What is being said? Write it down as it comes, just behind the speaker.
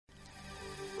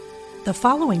The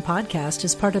following podcast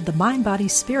is part of the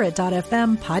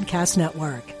MindBodySpirit.fm podcast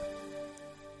network.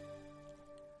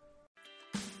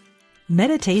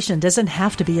 Meditation doesn't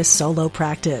have to be a solo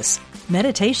practice.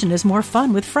 Meditation is more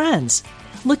fun with friends.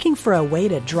 Looking for a way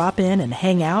to drop in and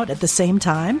hang out at the same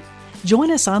time? Join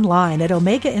us online at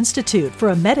Omega Institute for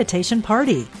a meditation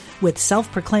party with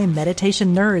self-proclaimed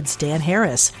meditation nerds Dan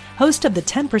Harris, host of the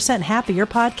 10% Happier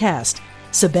podcast,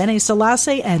 Sebene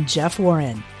Selassie, and Jeff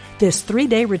Warren. This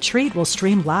 3-day retreat will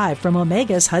stream live from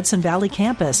Omega's Hudson Valley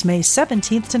campus May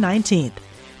 17th to 19th.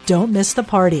 Don't miss the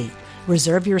party.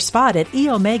 Reserve your spot at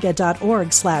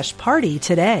eomega.org/party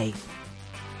today.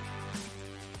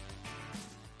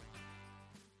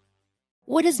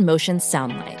 What does motion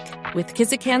sound like? With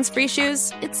Kizikans free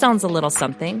shoes, it sounds a little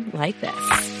something like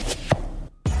this.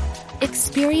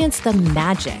 Experience the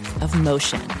magic of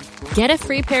motion. Get a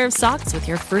free pair of socks with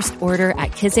your first order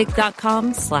at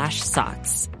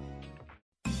kizik.com/socks.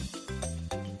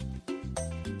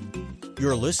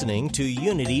 You're listening to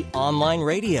Unity Online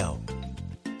Radio,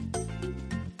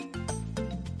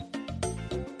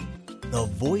 the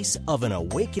voice of an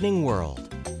awakening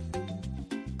world.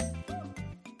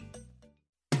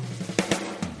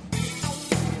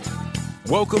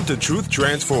 Welcome to Truth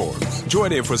Transforms.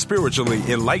 Join in for spiritually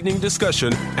enlightening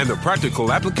discussion and the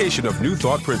practical application of new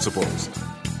thought principles.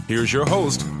 Here's your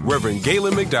host, Reverend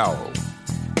Galen McDowell.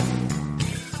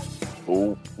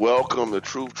 Welcome to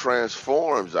Truth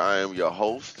Transforms. I am your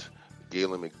host,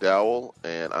 Galen McDowell,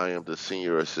 and I am the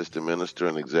Senior Assistant Minister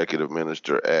and Executive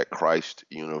Minister at Christ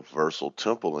Universal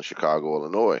Temple in Chicago,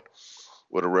 Illinois,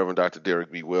 where the Reverend Dr.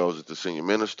 Derek B. Wells is the Senior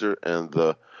Minister and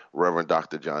the Reverend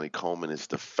Dr. Johnny Coleman is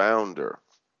the founder.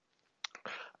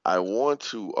 I want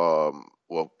to,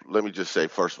 let me just say,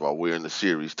 first of all, we're in the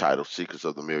series titled Secrets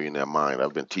of the Millionaire Mind.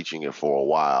 I've been teaching it for a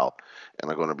while,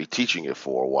 and I'm going to be teaching it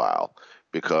for a while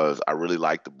because I really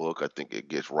like the book. I think it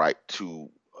gets right to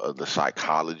the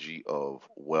psychology of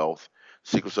wealth.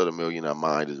 Secrets of the Millionaire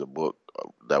Mind is a book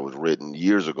that was written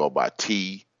years ago by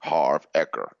T. Harv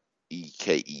Eker,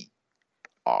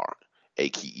 E-K-E-R,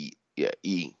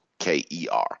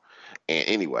 E-K-E-R. And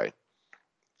anyway,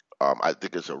 I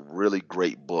think it's a really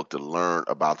great book to learn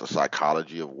about the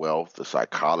psychology of wealth, the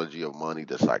psychology of money,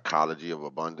 the psychology of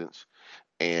abundance.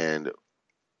 And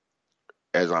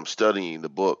as I'm studying the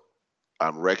book,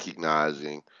 I'm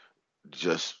recognizing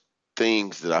just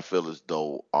things that I feel as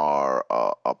though are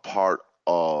a part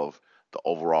of the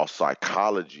overall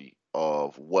psychology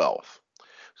of wealth.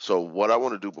 So what I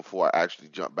want to do before I actually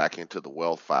jump back into the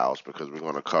wealth files, because we're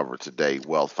going to cover today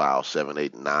wealth files 7,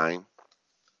 8, and 9,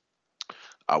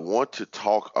 I want to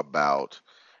talk about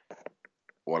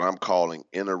what I'm calling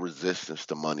inner resistance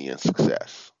to money and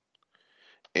success.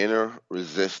 Inner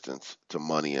resistance to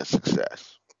money and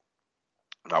success.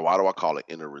 Now, why do I call it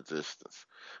inner resistance?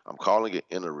 I'm calling it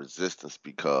inner resistance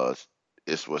because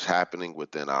it's what's happening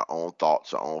within our own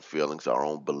thoughts, our own feelings, our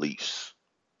own beliefs.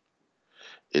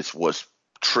 It's what's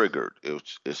triggered.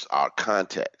 It's our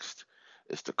context.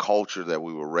 It's the culture that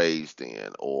we were raised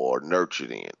in or nurtured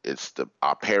in. It's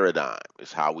our paradigm.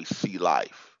 It's how we see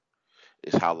life.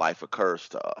 It's how life occurs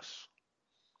to us.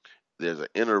 There's an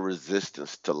inner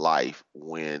resistance to life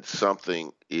when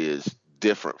something is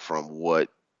different from what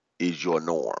is your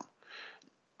norm.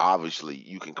 Obviously,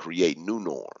 you can create new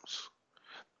norms,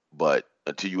 but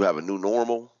until you have a new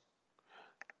normal,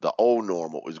 the old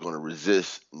normal is going to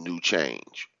resist new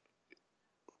change.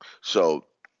 So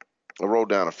I wrote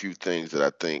down a few things that I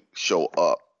think show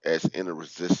up as inner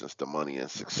resistance to money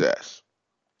and success.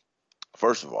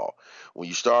 First of all, when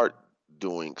you start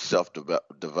doing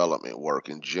self-development work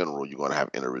in general, you're going to have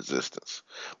inner resistance.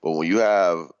 But when you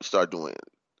start doing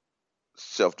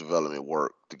self-development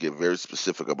work to get very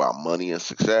specific about money and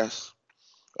success,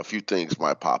 a few things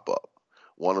might pop up.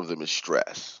 One of them is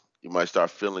stress. You might start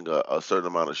feeling a certain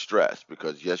amount of stress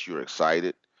because, yes, you're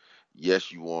excited.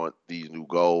 Yes, you want these new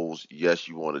goals. Yes,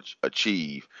 you want to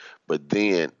achieve. But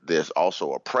then there's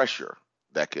also a pressure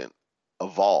that can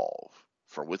evolve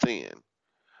from within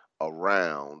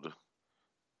around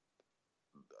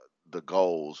the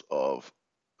goals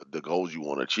you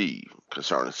want to achieve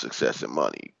concerning success and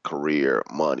money, career,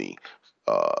 money,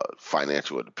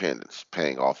 financial independence,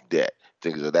 paying off debt,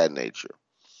 things of that nature.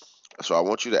 So I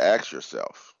want you to ask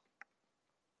yourself,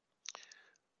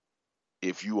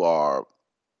 if you are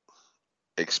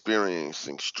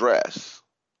experiencing stress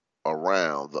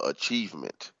around the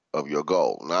achievement of your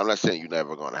goal. Now, I'm not saying you're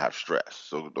never going to have stress,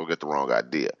 so don't get the wrong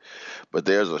idea. But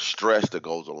there's a stress that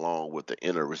goes along with the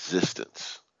inner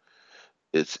resistance.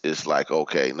 It's like,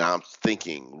 okay, now I'm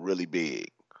thinking really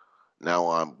big.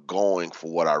 Now I'm going for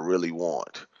what I really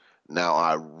want. Now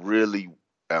I really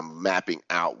I'm mapping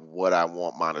out what I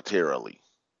want monetarily.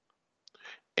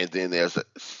 And then there's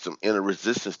some inner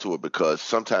resistance to it, because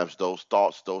sometimes those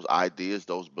thoughts, those ideas,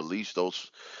 those beliefs, those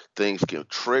things can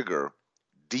trigger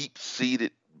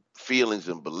deep-seated feelings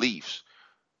and beliefs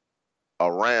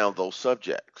around those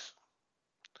subjects.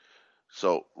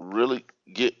 So really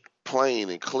get plain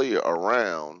and clear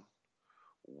around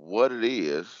what it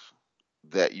is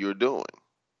that you're doing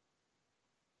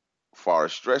as far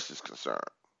as stress is concerned.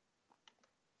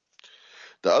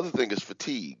 The other thing is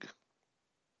fatigue.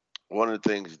 One of the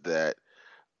things that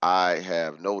I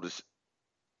have noticed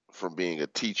from being a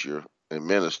teacher and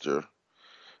minister,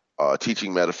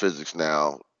 teaching metaphysics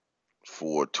now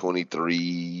for 23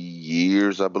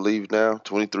 years, I believe now,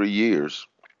 23 years,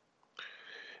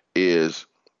 is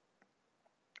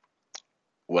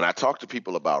when I talk to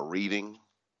people about reading,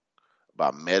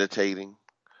 about meditating,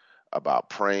 about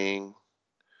praying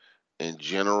in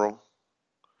general,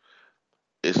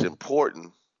 it's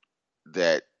important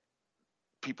that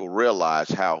people realize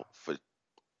how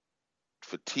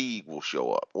fatigue will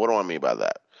show up. What do I mean by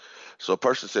that? So a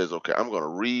person says, okay, I'm going to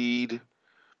read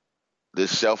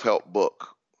this self-help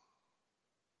book.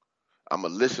 I'm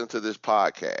going to listen to this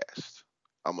podcast.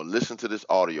 I'm going to listen to this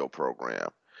audio program.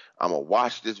 I'm going to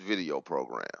watch this video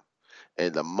program.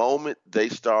 And the moment they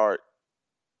start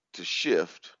to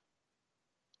shift,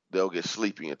 they'll get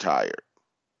sleepy and tired.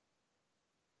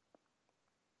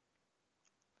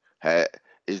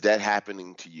 Is that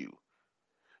happening to you?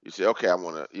 You say, okay, I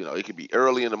want to, it could be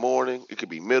early in the morning. It could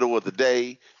be middle of the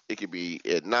day. It could be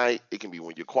at night. It can be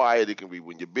when you're quiet. It can be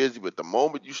when you're busy. But the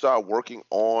moment you start working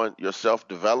on your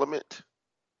self-development,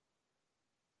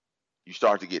 you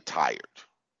start to get tired.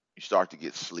 You start to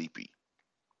get sleepy.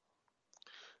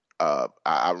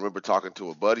 I remember talking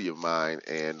to a buddy of mine,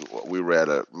 and we were at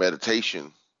a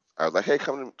meditation. I was like, hey,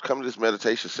 come to this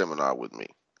meditation seminar with me.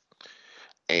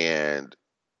 And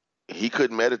he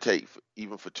couldn't meditate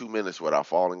even for 2 minutes without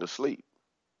falling asleep.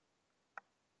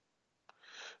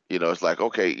 It's like,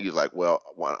 okay, he's like, well,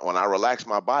 when I relax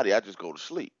my body, I just go to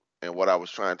sleep. And what I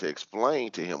was trying to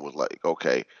explain to him was like,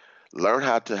 okay, learn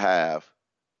how to have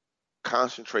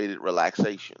concentrated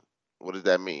relaxation. What does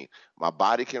that mean? My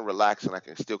body can relax and I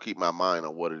can still keep my mind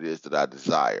on what it is that I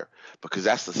desire, because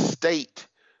that's the state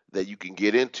that you can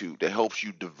get into that helps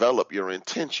you develop your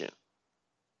intention.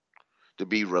 To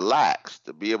be relaxed,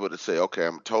 to be able to say, okay,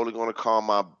 I'm totally going to calm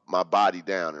my body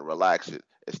down and relax it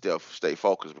and still stay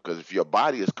focused. Because if your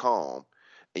body is calm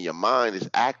and your mind is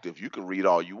active, you can read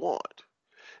all you want.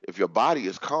 If your body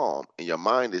is calm and your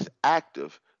mind is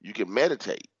active, you can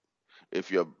meditate. If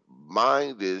your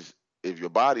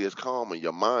body is calm and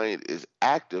your mind is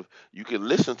active, you can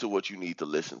listen to what you need to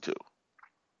listen to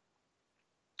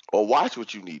or watch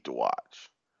what you need to watch.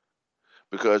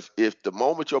 Because if the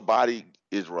moment your body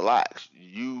is relaxed,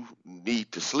 you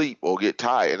need to sleep or get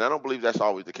tired. And I don't believe that's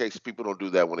always the case. People don't do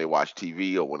that when they watch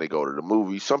TV or when they go to the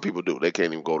movies. Some people do. They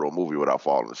can't even go to a movie without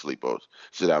falling asleep or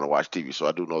sit down and watch TV. So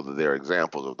I do know that there are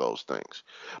examples of those things.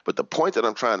 But the point that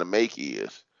I'm trying to make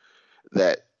is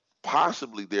that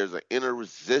possibly there's an inner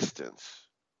resistance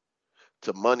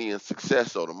to money and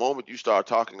success. So the moment you start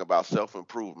talking about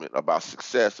self-improvement, about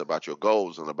success, about your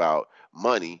goals, and about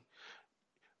money,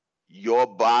 your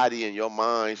body and your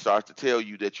mind starts to tell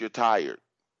you that you're tired.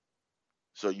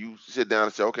 So you sit down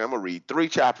and say, okay, I'm going to read 3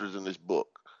 chapters in this book.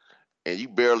 And you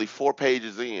barely 4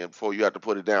 pages in before you have to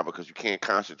put it down because you can't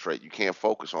concentrate. You can't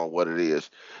focus on what it is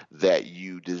that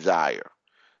you desire.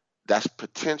 That's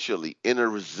potentially inner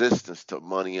resistance to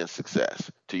money and success,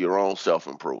 to your own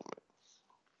self-improvement.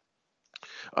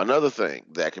 Another thing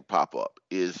that can pop up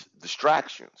is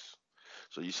distractions.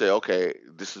 So you say, okay,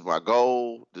 this is my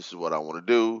goal. This is what I want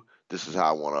to do. This is how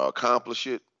I want to accomplish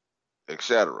it,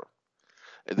 etc.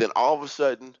 And then all of a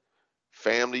sudden,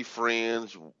 family,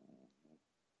 friends,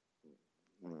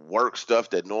 work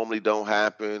stuff that normally don't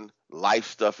happen, life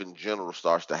stuff in general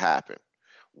starts to happen.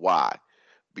 Why?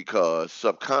 Because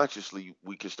subconsciously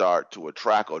we can start to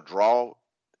attract or draw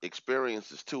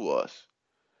experiences to us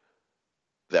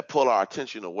that pull our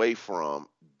attention away from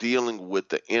dealing with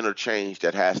the inner change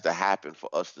that has to happen for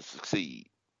us to succeed.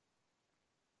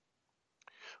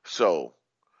 So,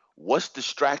 what's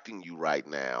distracting you right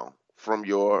now from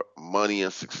your money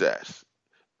and success?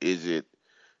 Is it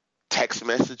text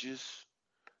messages,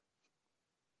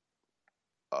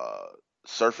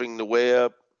 surfing the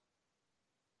web,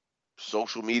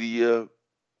 social media,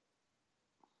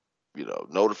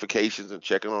 notifications and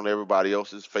checking on everybody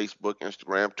else's Facebook,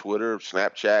 Instagram, Twitter,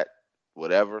 Snapchat,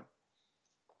 whatever,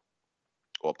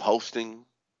 or posting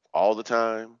all the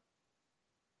time,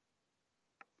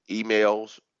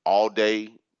 emails all day,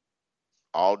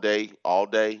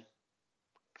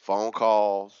 phone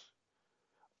calls,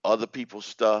 other people's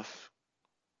stuff,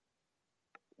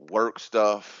 work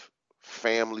stuff,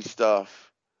 family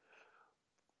stuff.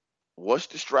 What's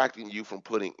distracting you from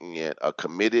putting in a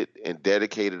committed and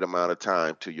dedicated amount of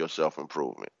time to your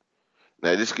self-improvement?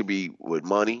 Now, this could be with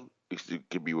money. It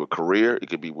could be with career. It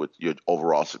could be with your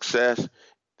overall success.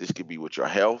 This could be with your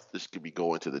health. This could be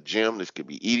going to the gym. This could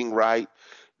be eating right.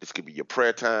 This could be your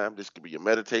prayer time. This could be your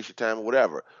meditation time, or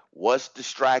whatever. What's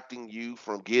distracting you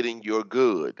from getting your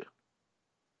good?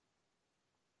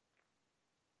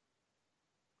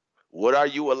 What are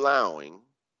you allowing?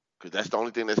 Because that's the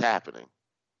only thing that's happening.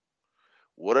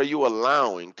 What are you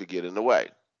allowing to get in the way?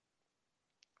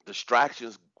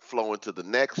 Distractions flow into the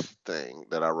next thing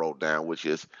that I wrote down, which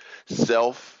is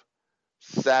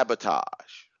self-sabotage.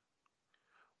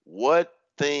 What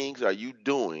things are you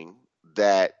doing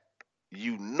that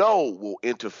you know will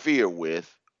interfere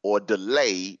with or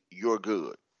delay your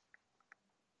good?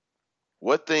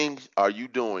 What things are you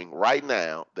doing right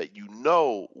now that you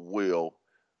know will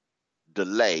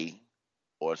delay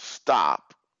or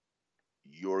stop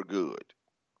your good?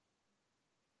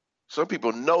 Some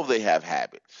people know they have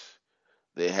habits,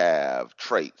 they have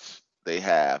traits, they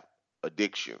have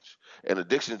addictions. And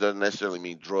addiction doesn't necessarily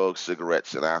mean drugs,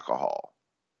 cigarettes, and alcohol.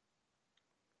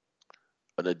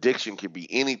 An addiction can be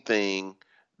anything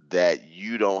that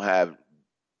you don't have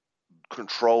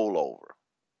control over.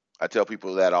 I tell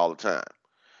people that all the time.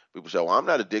 People say, well, I'm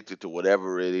not addicted to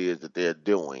whatever it is that they're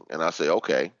doing. And I say,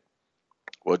 okay,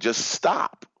 well, just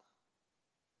stop.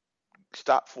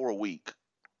 Stop for a week,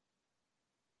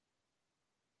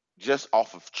 just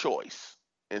off of choice,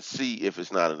 and see if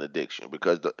it's not an addiction.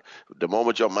 Because the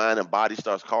moment your mind and body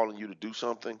starts calling you to do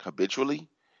something habitually,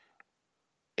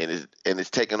 and it's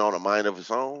taking on a mind of its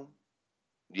own,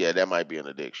 yeah, that might be an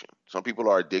addiction. Some people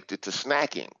are addicted to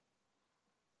snacking.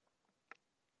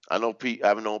 I've known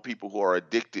people who are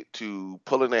addicted to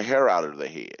pulling their hair out of their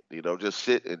head. Just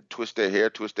sit and twist their hair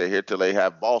till they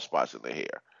have bald spots in their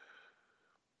hair.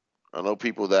 I know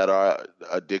people that are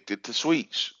addicted to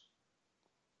sweets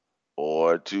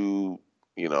or to,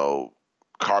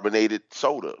 carbonated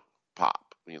soda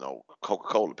pop,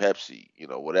 Coca-Cola, Pepsi,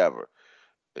 whatever.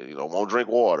 Won't drink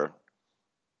water.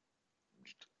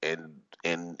 And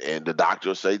the doctor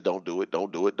will say, don't do it,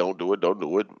 don't do it, don't do it, don't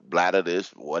do it, bladder this,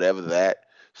 whatever that,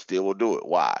 still will do it.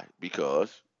 Why?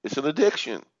 Because it's an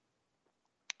addiction.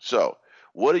 So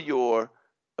what are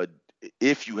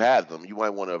if you have them, you might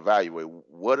want to evaluate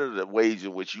what are the ways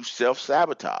in which you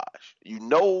self-sabotage. You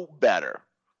know better,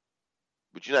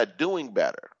 but you're not doing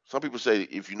better. Some people say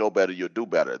if you know better, you'll do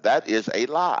better. That is a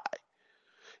lie.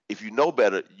 If you know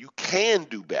better, you can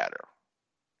do better,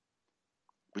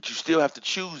 but you still have to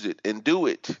choose it and do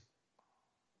it.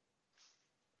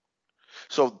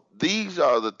 So these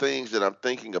are the things that I'm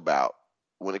thinking about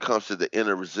when it comes to the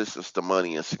inner resistance to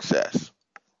money and success.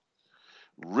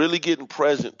 Really getting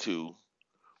present to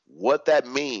what that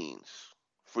means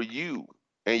for you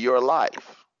and your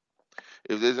life.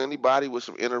 If there's anybody with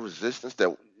some inner resistance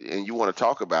and you want to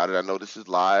talk about it, I know this is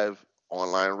live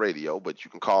online radio, but you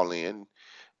can call in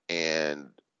and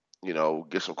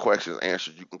get some questions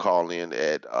answered. You can call in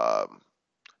at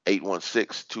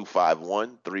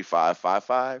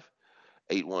 816-251-3555,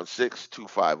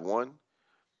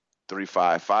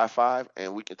 816-251-3555,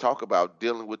 and we can talk about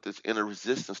dealing with this inner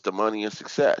resistance to money and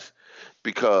success,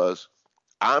 because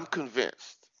I'm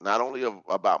convinced not only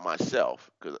about myself,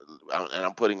 and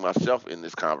I'm putting myself in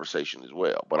this conversation as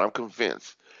well, but I'm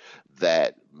convinced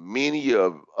that many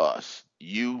of us,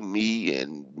 you, me,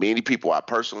 and many people I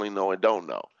personally know and don't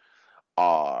know,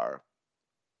 are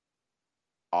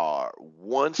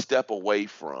one step away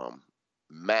from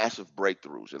massive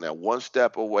breakthroughs. And that one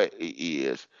step away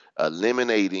is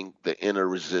eliminating the inner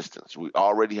resistance. We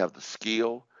already have the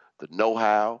skill, the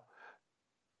know-how,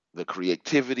 the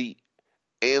creativity,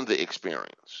 and the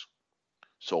experience.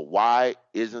 So why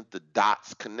isn't the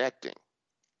dots connecting?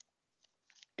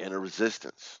 Inner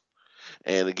resistance.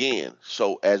 And again,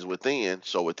 so as within,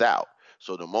 so without.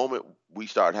 So the moment we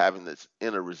start having this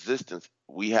inner resistance,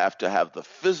 we have to have the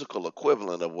physical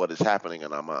equivalent of what is happening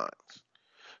in our minds.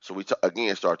 So we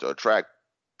again start to attract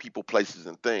people, places,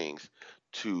 and things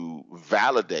to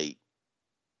validate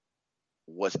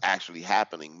what's actually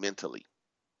happening mentally.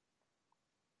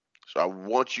 So I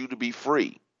want you to be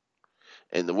free.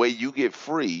 And the way you get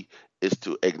free is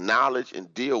to acknowledge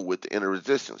and deal with the inner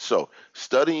resistance. So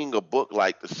studying a book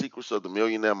like The Secrets of the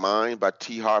Millionaire Mind by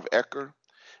T. Harv Eker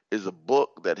is a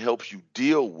book that helps you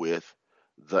deal with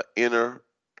the inner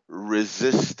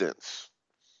resistance.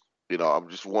 I'm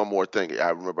just one more thing.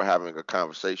 I remember having a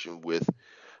conversation with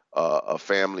a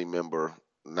family member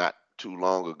not too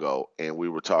long ago, and we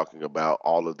were talking about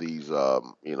all of these,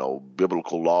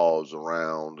 biblical laws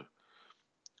around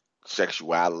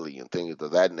sexuality and things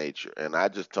of that nature. And I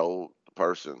just told the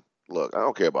person, look, I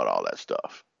don't care about all that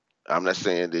stuff. I'm not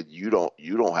saying that you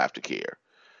don't have to care,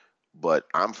 but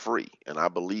I'm free and I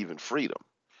believe in freedom.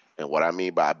 And what I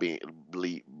mean by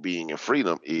being in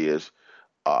freedom is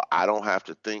I don't have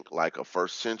to think like a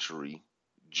first century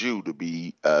Jew to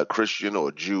be Christian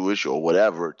or Jewish or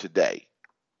whatever today.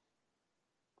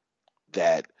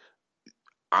 That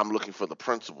I'm looking for the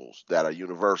principles that are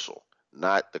universal,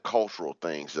 not the cultural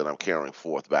things that I'm carrying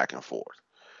forth back and forth.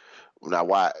 Now,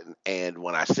 why? And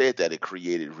when I said that, it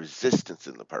created resistance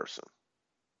in the person,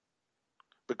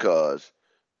 because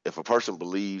if a person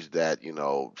believes that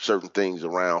certain things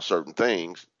around certain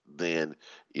things, then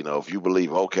if you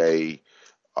believe, okay,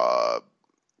 uh,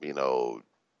 you know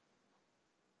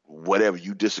whatever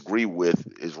you disagree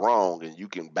with is wrong, and you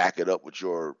can back it up with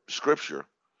your scripture,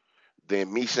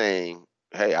 then me saying,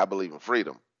 hey, I believe in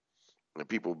freedom, and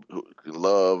people who can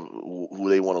love who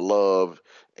they want to love,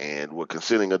 and what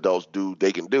consenting adults do,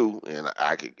 they can do, and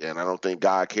I don't think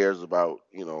God cares about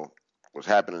what's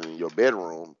happening in your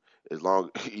bedroom, as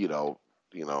long if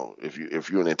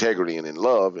you're in integrity and in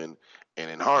love and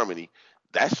in harmony.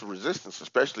 That's resistance,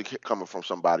 especially coming from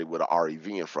somebody with a REV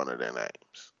in front of their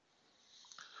names.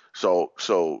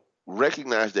 So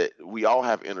recognize that we all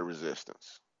have inner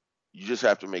resistance. You just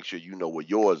have to make sure you know what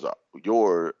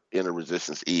your inner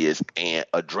resistance is, and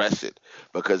address it,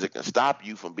 because it can stop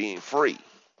you from being free.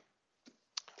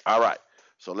 All right.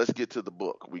 So let's get to the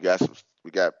book. We got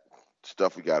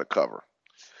stuff we got to cover.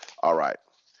 All right.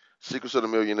 Secrets of the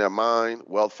Millionaire Mind,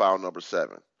 Wealth File number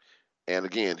 7. And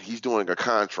again, he's doing a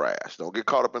contrast. Don't get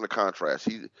caught up in the contrast.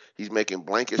 He's making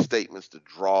blanket statements to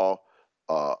draw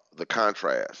the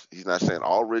contrast. He's not saying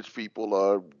all rich people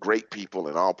are great people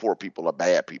and all poor people are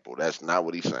bad people. That's not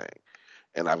what he's saying.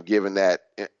 And I've given that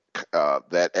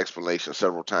explanation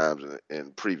several times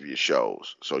in previous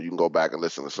shows. So you can go back and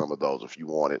listen to some of those if you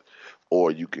want it,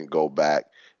 or you can go back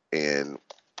and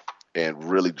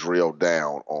really drill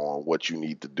down on what you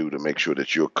need to do to make sure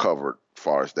that you're covered as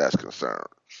far as that's concerned.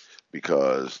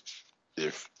 Because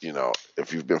if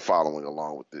you've been following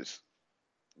along with this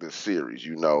series,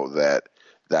 you know that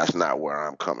that's not where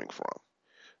I'm coming from.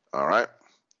 All right.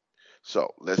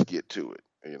 So let's get to it.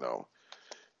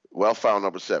 Wealth File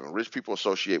number 7. Rich people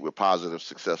associate with positive,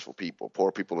 successful people.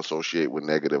 Poor people associate with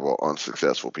negative or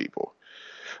unsuccessful people.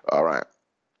 All right.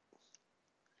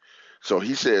 So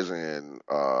he says in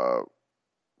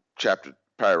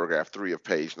paragraph 3 of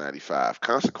page 95,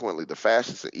 consequently, the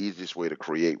fastest and easiest way to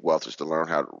create wealth is to learn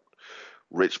how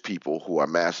rich people who are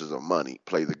masters of money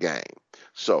play the game.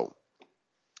 So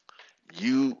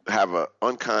you have an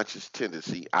unconscious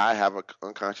tendency. I have an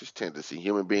unconscious tendency.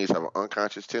 Human beings have an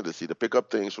unconscious tendency to pick up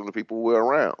things from the people we're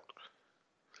around.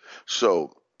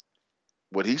 So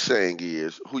what he's saying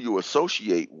is who you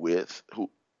associate with who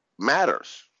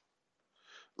matters.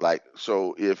 Like,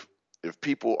 so if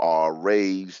people are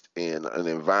raised in an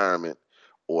environment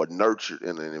or nurtured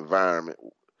in an environment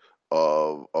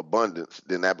of abundance,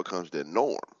 then that becomes their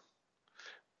norm.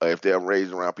 If they're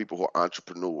raised around people who are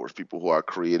entrepreneurs, people who are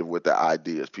creative with their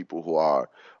ideas, people who are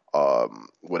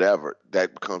whatever,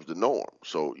 that becomes the norm.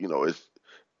 So,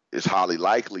 it's highly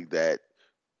likely that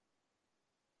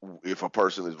if a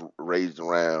person is raised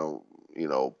around,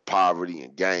 poverty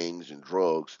and gangs and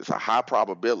drugs, it's a high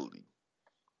probability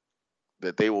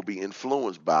that they will be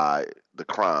influenced by the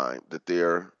crime that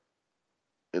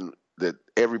that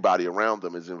everybody around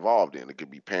them is involved in. It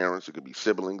could be parents, it could be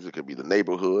siblings, it could be the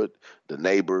neighborhood, the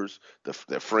neighbors,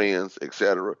 their friends,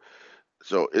 etc.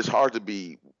 So it's hard to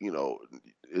be,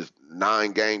 it's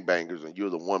 9 gangbangers and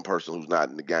you're the one person who's not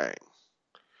in the gang.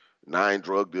 9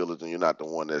 drug dealers and you're not the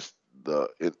one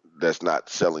that's not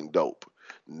selling dope.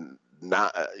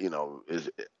 Not,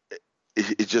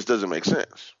 it just doesn't make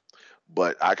sense.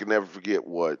 But I can never forget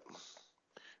what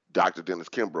Dr. Dennis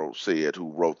Kimbro said,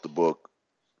 who wrote the book,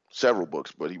 several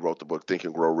books, but he wrote the book Think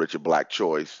and Grow Rich, A Black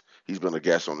Choice. He's been a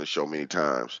guest on this show many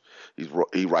times.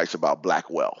 He writes about black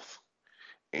wealth.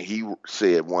 And he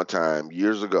said one time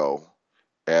years ago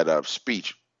at a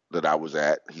speech that I was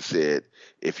at, he said,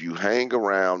 if you hang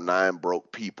around 9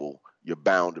 broke people, you're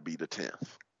bound to be the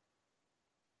 10th.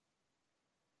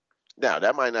 Now,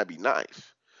 that might not be nice,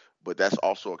 but that's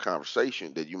also a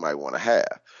conversation that you might want to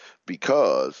have,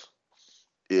 because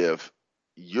if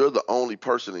you're the only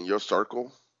person in your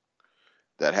circle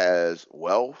that has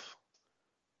wealth,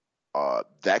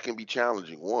 that can be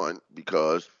challenging. One,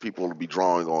 because people will be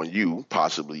drawing on you,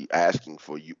 possibly asking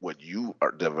for you what you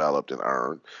are developed and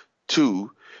earned.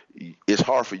 2, it's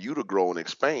hard for you to grow and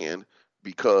expand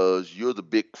because you're the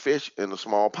big fish in a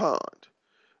small pond.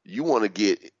 You want to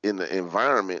get in the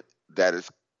environment that is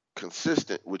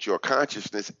consistent with your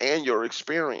consciousness and your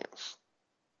experience.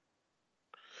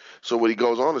 So what he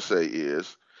goes on to say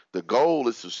is the goal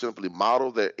is to simply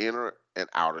model their inner and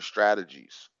outer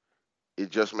strategies. It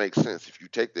just makes sense. If you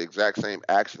take the exact same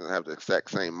action and have the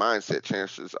exact same mindset,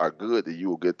 chances are good that you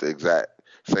will get the exact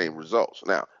same results.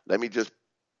 Now, let me just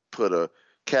put a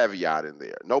caveat in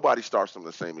there. Nobody starts from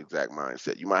the same exact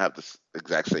mindset. You might have the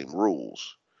exact same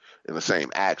rules and the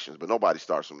same actions, but nobody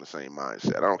starts from the same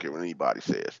mindset. I don't care what anybody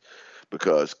says,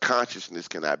 because consciousness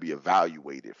cannot be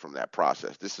evaluated from that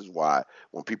process. This is why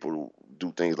when people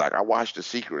do things like, I watched The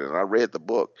Secret and I read the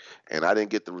book and I didn't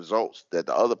get the results that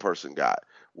the other person got.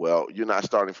 Well, you're not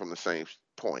starting from the same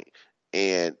point.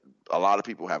 And a lot of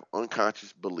people have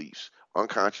unconscious beliefs,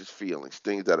 unconscious feelings,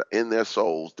 things that are in their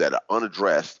souls that are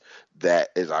unaddressed, that,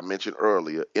 as I mentioned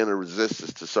earlier, inner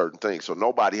resistance to certain things. So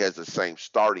nobody has the same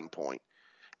starting point,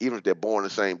 even if they're born the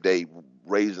same day,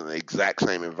 raised in the exact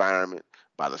same environment,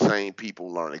 by the same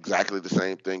people, learn exactly the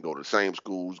same thing, go to the same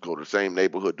schools, go to the same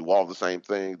neighborhood, do all the same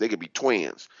things. They could be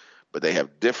twins, but they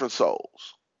have different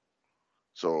souls.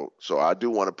 So I do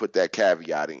want to put that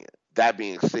caveat in. That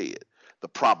being said, the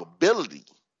probability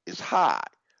is high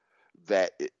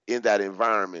that in that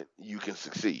environment you can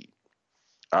succeed.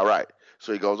 All right.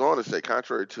 So he goes on to say,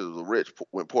 contrary to the rich,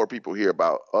 when poor people hear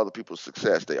about other people's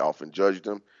success, they often judge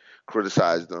them,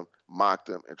 criticize them, mock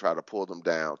them, and try to pull them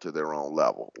down to their own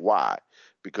level. Why?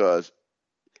 Because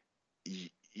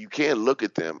you can't look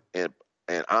at them and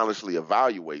honestly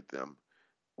evaluate them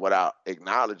without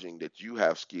acknowledging that you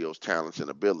have skills, talents,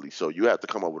 and abilities. So you have to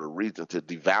come up with a reason to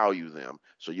devalue them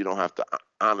so you don't have to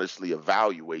honestly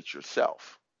evaluate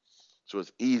yourself. So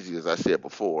it's easy, as I said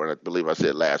before, and I believe I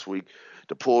said last week,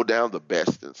 to pull down the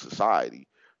best in society,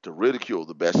 to ridicule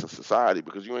the best in society,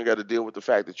 because you ain't got to deal with the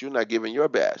fact that you're not giving your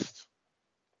best.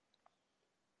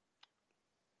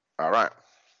 All right.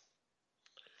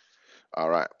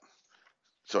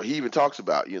 So he even talks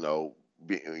about,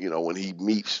 when he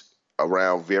meets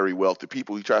around very wealthy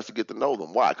people, he tries to get to know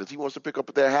them. Why? Because he wants to pick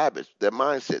up their habits, their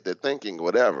mindset, their thinking,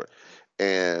 whatever,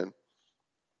 and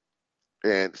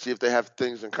see if they have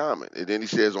things in common. And then he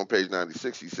says on page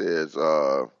 96, he says,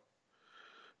 why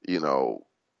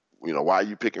are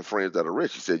you picking friends that are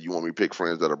rich? He said, you want me to pick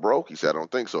friends that are broke? He said, I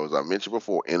don't think so. As I mentioned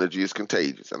before, energy is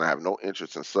contagious, and I have no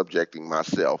interest in subjecting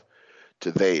myself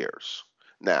to theirs.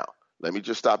 Now, let me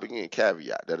just stop again,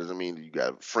 caveat. That doesn't mean that you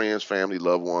got friends, family,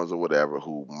 loved ones, or whatever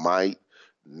who might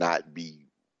not be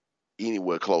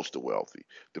anywhere close to wealthy.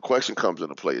 The question comes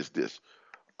into play is this.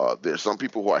 There's some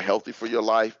people who are healthy for your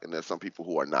life, and there's some people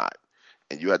who are not.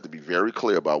 And you have to be very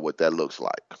clear about what that looks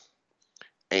like.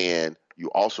 And you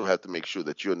also have to make sure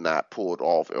that you're not pulled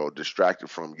off or distracted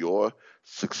from your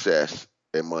success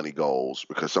and money goals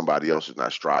because somebody else is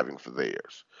not striving for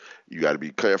theirs. You got to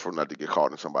be careful not to get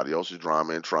caught in somebody else's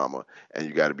drama and trauma, and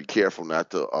you got to be careful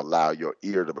not to allow your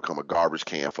ear to become a garbage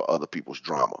can for other people's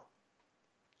drama.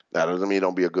 Now, that doesn't mean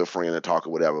don't be a good friend and talk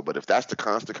or whatever, but if that's the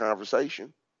constant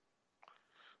conversation,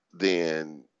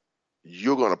 then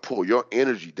you're going to pull your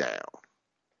energy down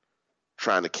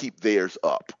trying to keep theirs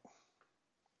up.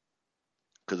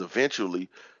 Because eventually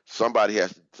somebody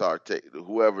has to start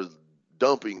whoever's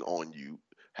dumping on you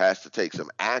has to take some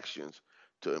actions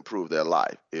to improve their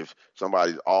life. If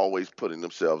somebody's always putting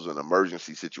themselves in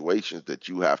emergency situations that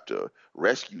you have to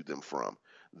rescue them from,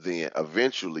 then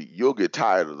eventually you'll get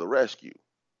tired of the rescue.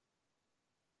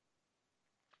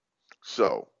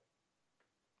 So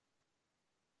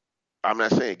I'm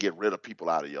not saying get rid of people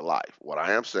out of your life. What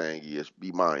I am saying is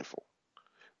be mindful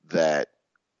that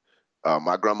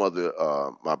my grandmother,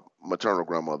 my maternal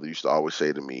grandmother used to always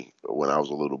say to me when I was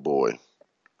a little boy,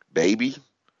 baby,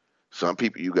 some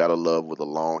people you got to love with a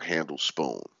long-handled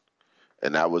spoon.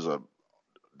 And that was a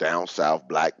down south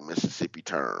black Mississippi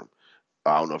term.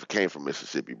 I don't know if it came from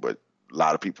Mississippi, but a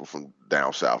lot of people from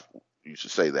down south used to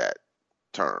say that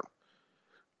term.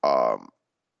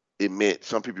 It meant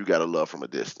some people you got to love from a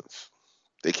distance.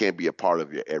 They can't be a part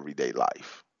of your everyday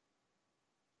life.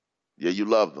 Yeah, you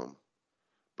love them,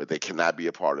 but they cannot be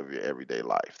a part of your everyday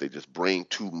life. They just bring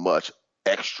too much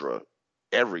extra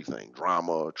everything,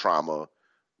 drama, trauma,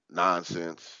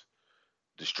 nonsense,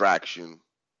 distraction,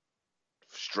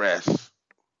 stress,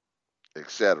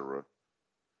 etc.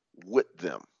 with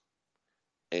them.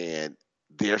 And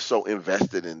they're so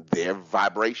invested in their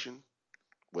vibration,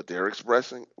 what they're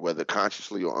expressing, whether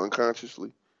consciously or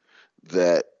unconsciously,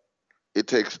 that it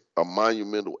takes a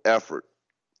monumental effort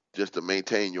just to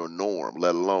maintain your norm,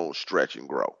 let alone stretch and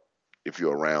grow. If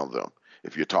you're around them,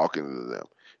 if you're talking to them,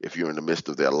 if you're in the midst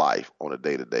of their life on a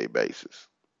day-to-day basis.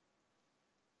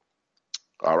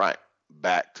 All right,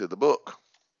 back to the book.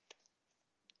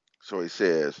 So he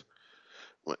says,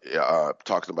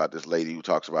 talking about this lady who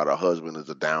talks about her husband is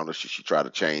a downer. She tried to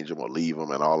change him or leave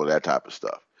him and all of that type of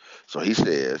stuff. So he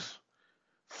says,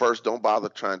 first, don't bother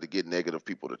trying to get negative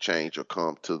people to change or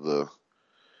come to the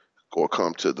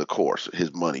course,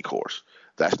 his money course.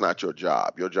 That's not your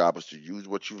job. Your job is to use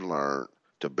what you've learned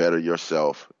to better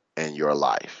yourself and your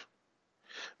life.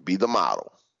 Be the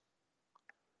model.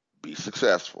 Be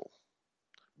successful.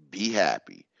 Be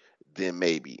happy. Then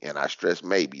maybe, and I stress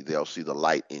maybe, they'll see the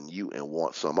light in you and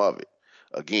want some of it.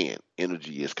 Again,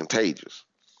 energy is contagious.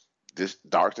 This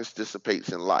darkness dissipates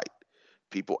in light.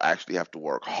 People actually have to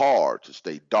work hard to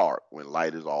stay dark when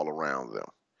light is all around them.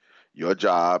 Your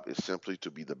job is simply to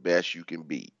be the best you can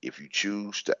be. If they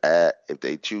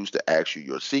choose to ask you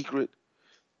your secret,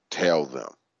 tell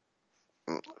them.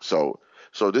 So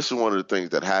this is one of the things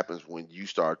that happens when you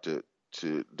start to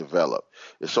develop.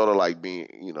 It's sort of like being,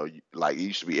 like it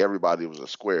used to be everybody was a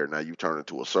square. Now you turn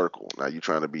into a circle. Now you're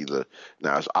trying to be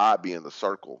now it's odd being the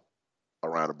circle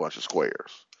around a bunch of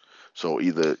squares. So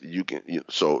either you can,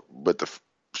 so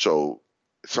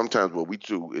sometimes what we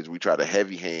do is we try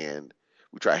heavy-handed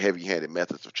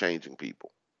methods of changing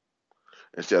people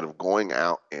instead of going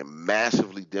out and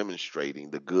massively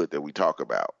demonstrating the good that we talk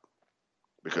about.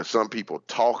 Because some people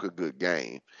talk a good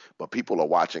game, but people are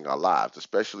watching our lives,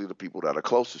 especially the people that are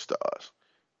closest to us.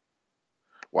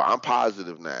 Well, I'm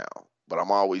positive now, but I'm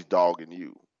always dogging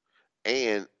you.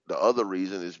 And the other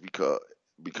reason is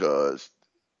because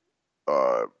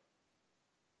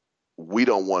we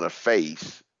don't want to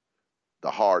face the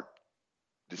hard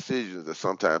decisions that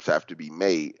sometimes have to be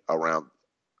made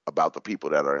about the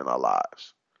people that are in our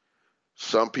lives.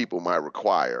 Some people might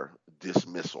require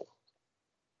dismissal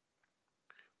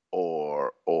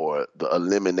or the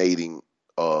eliminating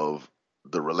of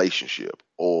the relationship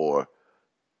or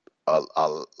a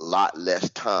lot less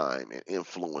time and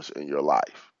influence in your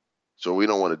life. So we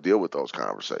don't want to deal with those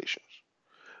conversations.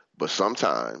 But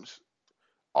sometimes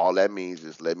all that means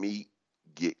is let me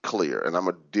get clear. And I'm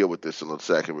going to deal with this in a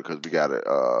second because we got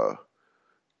to,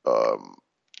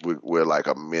 we're like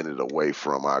a minute away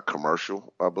from our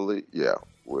commercial, I believe. Yeah.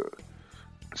 We're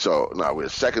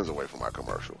seconds away from our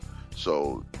commercial.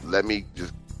 So let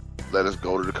us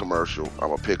go to the commercial. I'm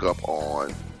going to pick up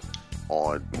on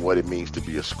what it means to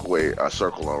be a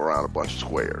circle around a bunch of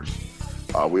squares.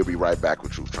 We'll be right back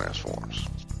with Truth Transforms.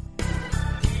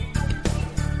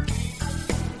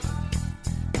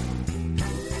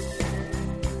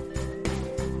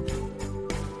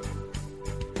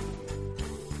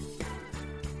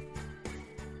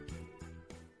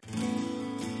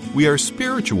 We are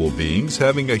spiritual beings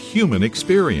having a human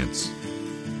experience.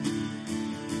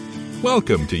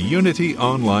 Welcome to Unity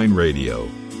Online Radio,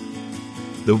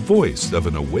 the voice of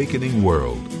an awakening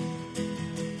world.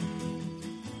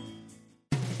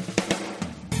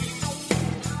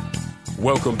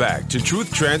 Welcome back to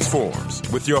Truth Transforms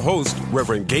with your host,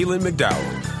 Reverend Galen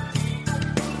McDowell.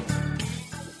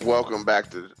 Welcome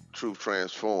back to Truth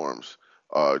Transforms.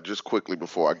 Just quickly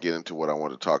before I get into what I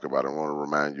want to talk about, I want to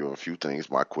remind you of a few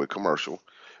things. My quick commercial.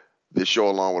 This show,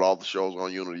 along with all the shows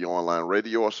on Unity Online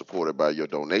Radio, are supported by your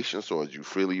donations. So as you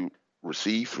freely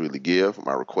receive, freely give,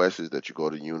 my request is that you go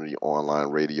to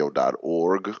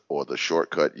unityonlineradio.org or the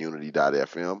shortcut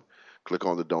unity.fm. Click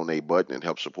on the donate button and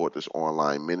help support this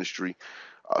online ministry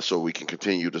so we can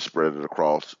continue to spread it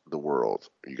across the world.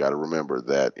 You got to remember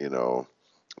that, the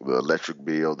electric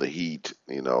bill, the heat,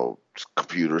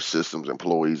 computer systems,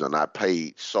 employees are not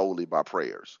paid solely by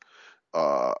prayers.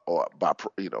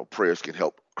 Prayers can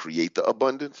help create the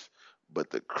abundance, but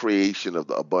the creation of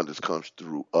the abundance comes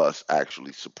through us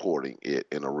actually supporting it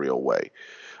in a real way.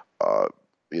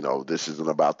 This isn't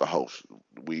about the host.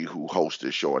 We who host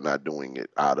this show are not doing it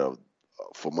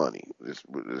for money.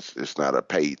 It's not a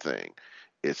paid thing.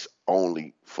 It's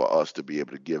only for us to be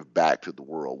able to give back to the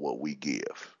world what we've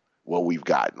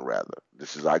gotten rather.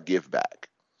 This is our give back.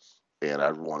 And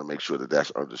I want to make sure that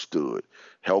that's understood.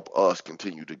 Help us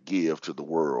continue to give to the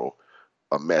world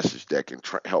a message that can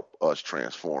help us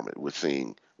transform it. We're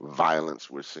seeing violence,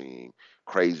 we're seeing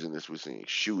craziness, we're seeing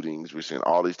shootings, we're seeing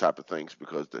all these type of things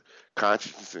because the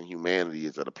consciousness in humanity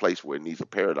is at a place where it needs a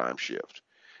paradigm shift.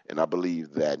 And I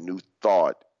believe that New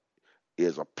Thought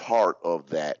is a part of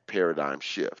that paradigm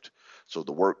shift. So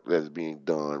the work that is being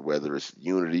done, whether it's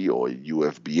Unity or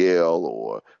UFBL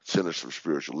or Centers for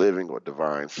Spiritual Living or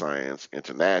Divine Science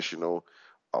International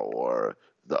or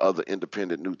the other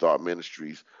independent New Thought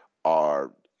ministries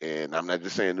are, and I'm not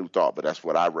just saying New Thought, but that's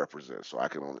what I represent. So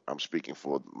I'm speaking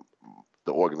for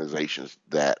the organizations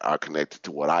that are connected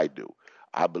to what I do.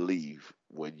 I believe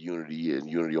what Unity and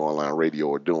Unity Online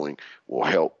Radio are doing will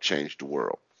help change the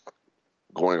world.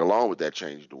 Going along with that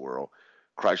change the world,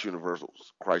 Christ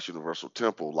Universal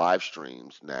Temple live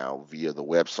streams now via the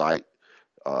website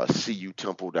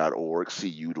cutemple.org,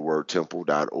 cu the word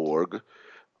temple.org.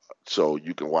 So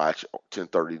you can watch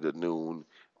 10:30 to noon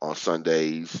on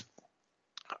Sundays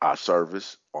our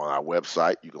service on our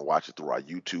website. You can watch it through our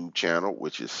YouTube channel,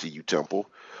 which is CU Temple,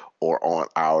 or on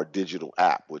our digital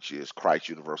app, which is Christ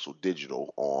Universal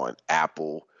Digital on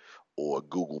Apple or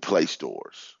Google Play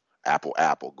stores. Apple,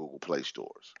 Google Play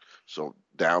stores. So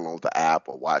download the app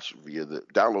or watch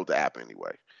download the app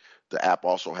anyway. The app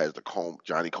also has the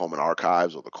Johnny Coleman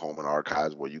Archives or the Coleman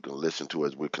Archives, where you can listen to,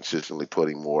 as we're consistently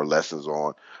putting more lessons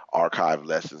on, archive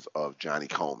lessons of Johnny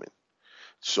Coleman.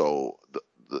 So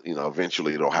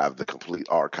eventually it'll have the complete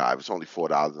archive. It's only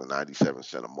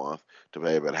 $4.97 a month to be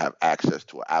able to have access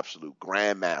to an absolute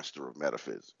grandmaster of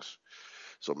metaphysics.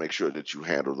 So make sure that you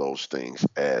handle those things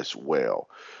as well.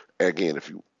 Again, if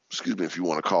you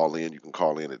want to call in, you can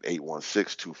call in at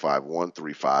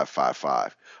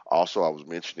 816-251-3555. Also, I was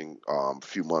mentioning a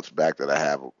few months back that I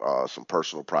have some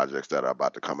personal projects that are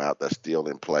about to come out that's still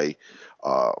in play.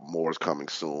 More is coming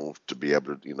soon to be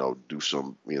able to, do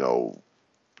some,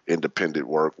 independent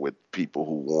work with people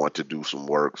who want to do some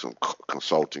work, some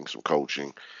consulting, some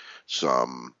coaching,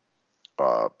 some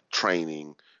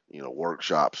training,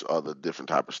 workshops, other different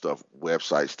type of stuff,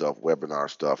 website stuff, webinar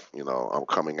stuff. I'm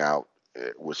coming out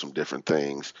with some different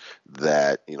things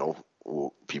that,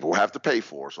 people have to pay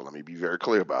for. So let me be very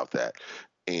clear about that.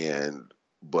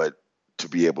 But to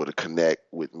be able to connect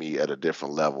with me at a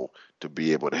different level, to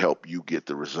be able to help you get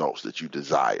the results that you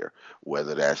desire,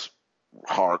 whether that's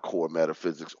hardcore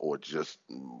metaphysics or just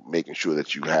making sure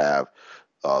that you have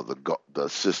the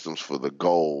systems for the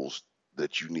goals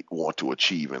that you want to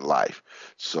achieve in life.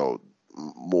 So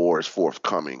more is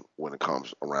forthcoming when it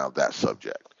comes around that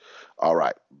subject. All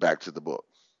right, back to the book.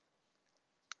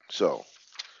 So,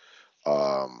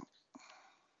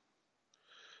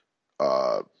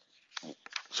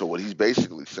 so what he's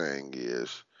basically saying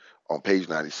is on page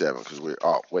 97, because wait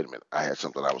a minute, I had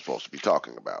something I was supposed to be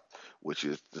talking about, which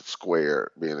is the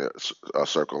square being a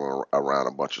circle around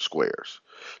a bunch of squares.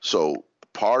 So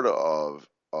part of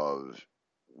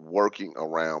working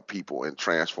around people and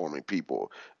transforming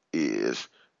people is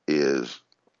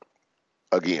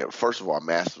again, first of all,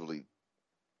 massively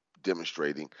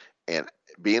demonstrating and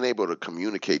being able to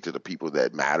communicate to the people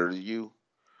that matter to you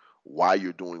why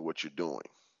you're doing what you're doing.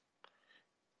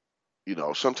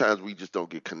 Sometimes we just don't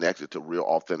get connected to real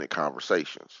authentic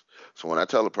conversations. So when I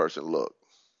tell a person, look,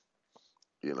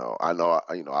 I know,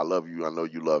 I love you. I know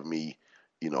you love me.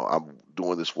 I'm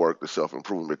doing this work, the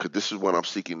self-improvement, because this is what I'm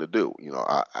seeking to do.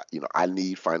 I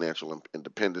need financial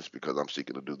independence because I'm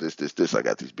seeking to do this. I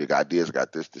got these big ideas. I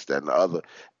got this, that, and the other.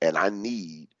 And I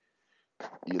need,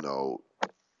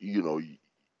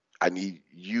 I need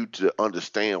you to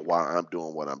understand why I'm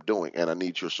doing what I'm doing, and I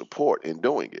need your support in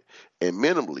doing it. And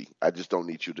minimally, I just don't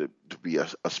need you to be a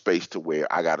space to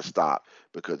where I got to stop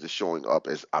because it's showing up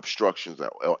as obstructions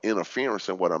or interference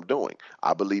in what I'm doing.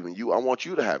 I believe in you. I want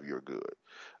you to have your good.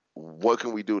 What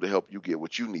can we do to help you get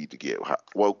what you need to get?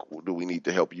 What do we need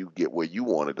to help you get where you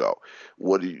want to go?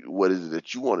 What is it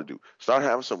that you want to do? Start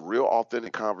having some real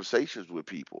authentic conversations with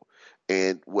people.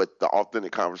 And what the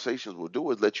authentic conversations will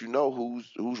do is let you know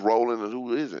who's rolling and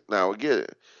who isn't. Now, again,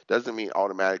 doesn't mean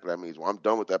automatically that means, well, I'm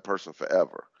done with that person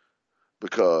forever.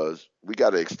 Because we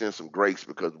got to extend some grace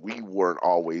because we weren't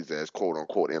always as quote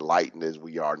unquote enlightened as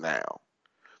we are now.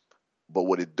 But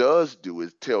what it does do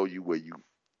is tell you where you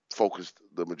focus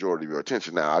the majority of your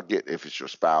attention. Now, I get if it's your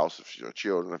spouse, if it's your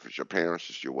children, if it's your parents,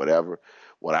 if it's your whatever.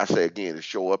 What I say again is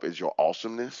show up as your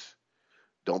awesomeness.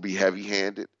 Don't be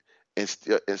heavy-handed and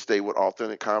stay with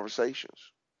authentic conversations.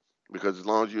 Because as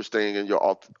long as you're staying in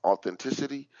your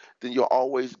authenticity, then you're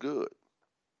always good.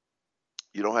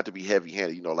 You don't have to be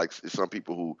heavy-handed. Like some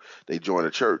people who they join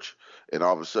a church and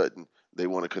all of a sudden they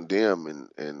want to condemn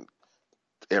and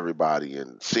everybody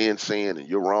and sin and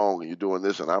you're wrong and you're doing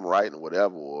this and I'm right and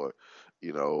whatever, or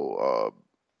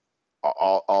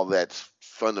all that's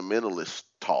fundamentalist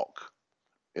talk.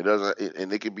 It doesn't,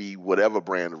 and it can be whatever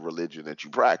brand of religion that you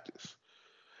practice,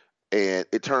 and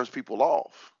it turns people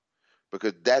off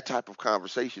because that type of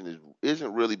conversation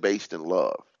isn't really based in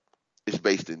love. It's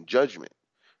based in judgment.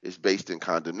 It's based in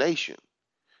condemnation.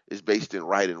 It's based in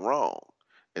right and wrong.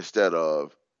 Instead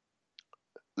of,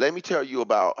 let me tell you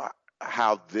about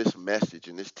how this message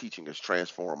and this teaching has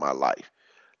transformed my life.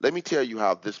 Let me tell you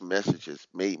how this message has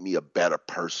made me a better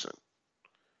person.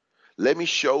 Let me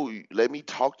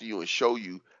talk to you and show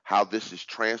you how this has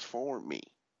transformed me.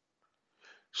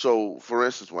 So, for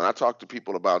instance, when I talk to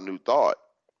people about New Thought,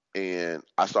 and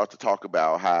I start to talk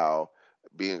about how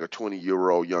being a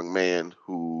 20-year-old young man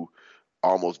who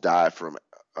almost died from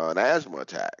an asthma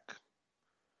attack,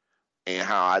 and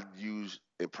how I use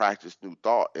and practice New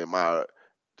Thought in my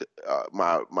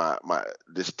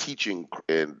this teaching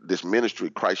and this ministry,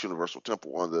 Christ Universal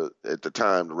Temple, at the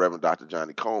time the Reverend Dr.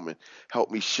 Johnny Coleman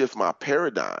helped me shift my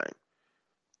paradigm.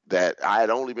 That I had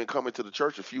only been coming to the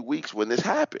church a few weeks when this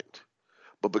happened,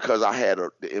 but because I had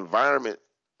the environment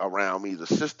around me, the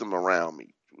system around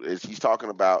me, as he's talking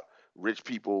about rich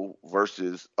people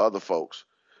versus other folks,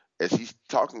 as he's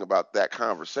talking about that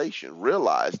conversation,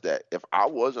 realized that if I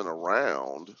wasn't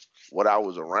around what I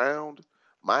was around,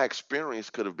 my experience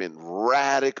could have been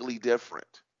radically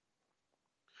different.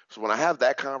 So when I have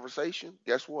that conversation,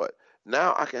 guess what?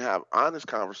 Now I can have honest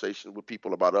conversation with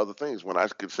people about other things. When I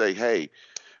could say, hey,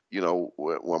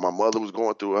 when my mother was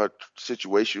going through her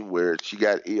situation where she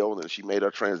got ill and she made her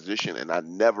transition, and I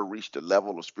never reached a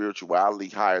level of spirituality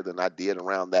higher than I did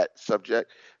around that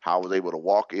subject, how I was able to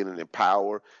walk in and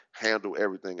empower, handle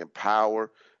everything,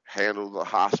 empower, handle the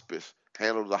hospice,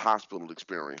 handle the hospital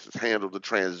experiences, handle the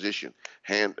transition,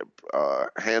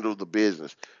 handle the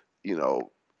business,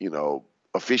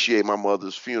 officiate my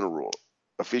mother's funeral,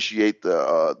 officiate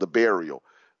the burial.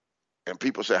 And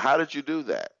people say, how did you do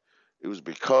that? It was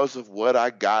because of what I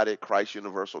got at Christ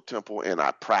Universal Temple, and I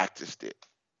practiced it.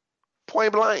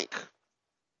 Point blank.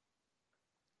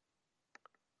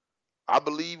 I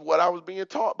believe what I was being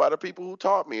taught by the people who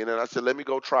taught me. And then I said, let me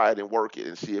go try it and work it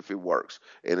and see if it works.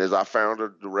 And as our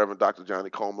founder, the Reverend Dr.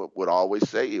 Johnny Coleman, would always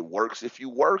say, it works if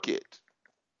you work it.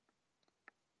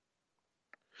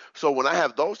 So when I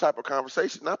have those type of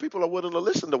conversations, now people are willing to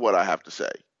listen to what I have to say,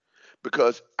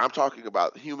 because I'm talking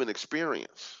about human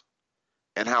experience.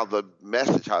 And how the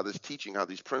message, how this teaching, how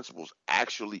these principles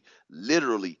actually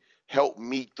literally help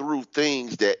me through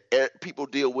things that people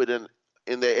deal with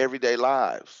in their everyday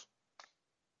lives.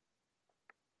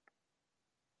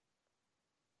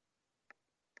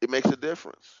 It makes a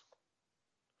difference.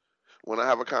 When I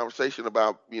have a conversation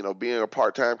about, being a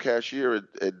part-time cashier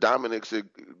at Dominic's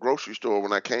grocery store,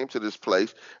 when I came to this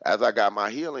place, as I got my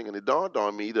healing, and it dawned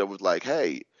on me that was like,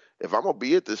 hey, if I'm going to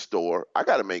be at this store, I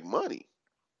got to make money.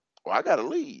 Or I got to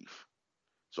leave.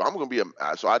 So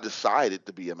so I decided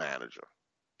to be a manager.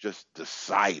 Just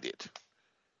decided.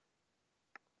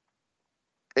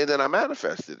 And then I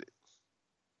manifested it.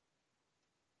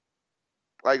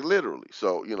 Like literally.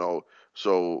 So,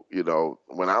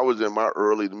 when I was in my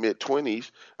early to mid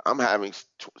 20s, I'm having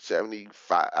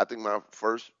 75, I think my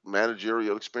first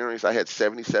managerial experience, I had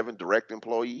 77 direct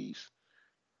employees.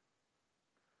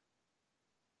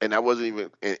 And I wasn't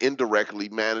even indirectly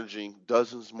managing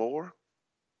dozens more,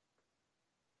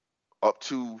 up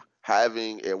to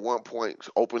having at one point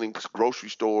opening grocery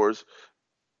stores,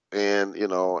 and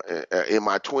in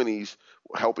my 20s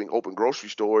helping open grocery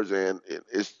stores, and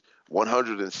it's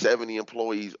 170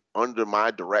 employees under my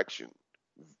direction,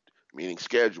 meaning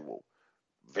schedule,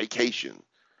 vacation,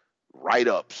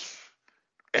 write-ups,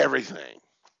 everything.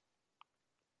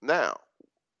 Now,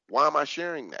 why am I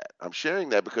sharing that? I'm sharing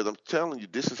that because I'm telling you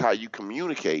this is how you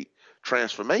communicate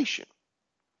transformation.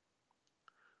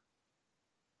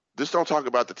 This don't talk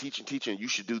about the teaching, you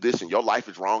should do this, and your life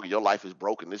is wrong, and your life is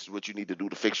broken. This is what you need to do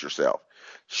to fix yourself.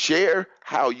 Share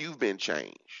how you've been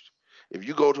changed. If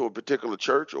you go to a particular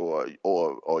church or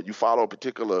you follow a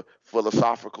particular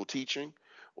philosophical teaching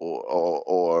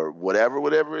or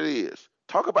whatever it is,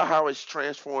 talk about how it's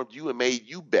transformed you and made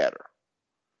you better.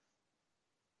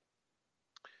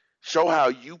 Show how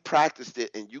you practiced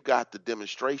it and you got the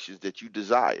demonstrations that you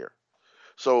desire.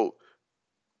 So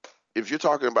if you're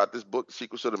talking about this book,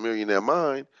 Secrets of the Millionaire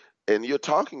Mind, and you're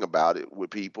talking about it with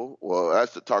people, well,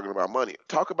 that's talking about money.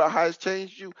 Talk about how it's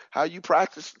changed you, how you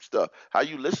practice stuff, how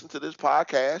you listen to this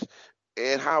podcast,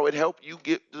 and how it helped you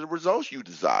get the results you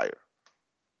desire.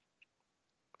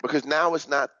 Because now it's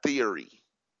not theory.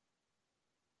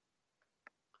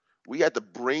 We have to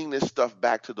bring this stuff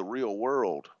back to the real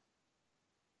world,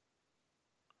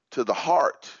 to the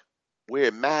heart, where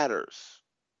it matters.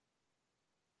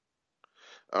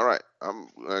 All right, I'm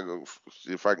going to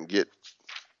see if I can get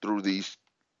through these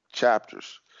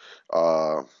chapters.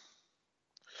 So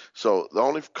the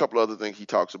only couple other things he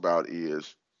talks about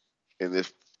is in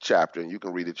this chapter, and you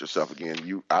can read it yourself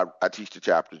again. I teach the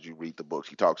chapters, you read the books.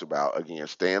 He talks about, again,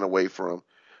 staying away from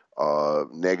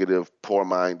negative,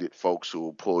 poor-minded folks who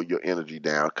will pull your energy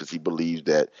down, because he believes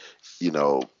that,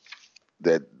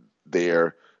 that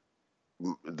their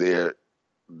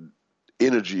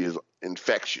energy is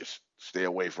infectious. Stay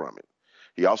away from it.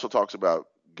 He also talks about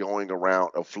going around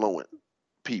affluent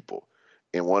people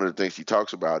And one of the things he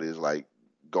talks about is like,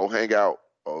 go hang out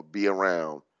or be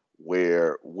around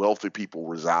where wealthy people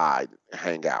reside,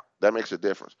 hang out. That makes a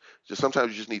difference. Just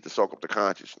sometimes you just need to soak up the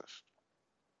consciousness.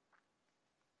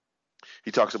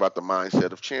 He talks about the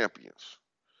mindset of champions.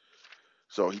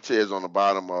 So he says on the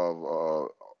bottom of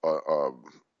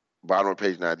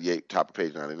page 98, top of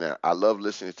page 99, I love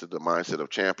listening to the mindset of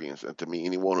champions. And to me,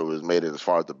 anyone who has made it as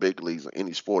far as the big leagues in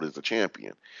any sport is a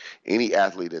champion. Any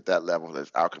athlete at that level has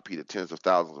outcompeted tens of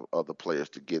thousands of other players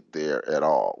to get there at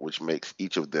all, which makes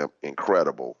each of them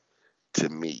incredible to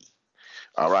me.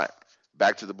 All right,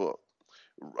 back to the book.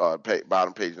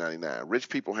 Bottom page 99. Rich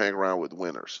people hang around with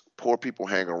winners. Poor people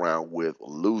hang around with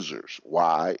losers.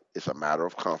 Why? It's a matter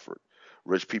of comfort.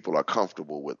 Rich people are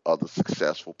comfortable with other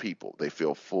successful people. They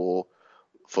feel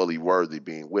fully worthy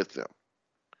being with them.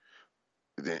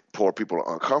 Then poor people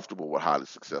are uncomfortable with highly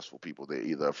successful people. They're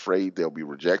either afraid they'll be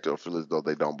rejected or feel as though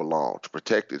they don't belong. To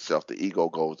protect itself, the ego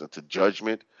goes into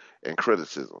judgment and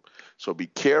criticism. So be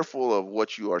careful of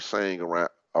what you are saying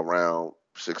around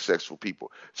successful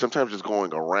people. Sometimes just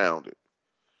going around it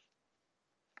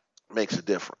makes a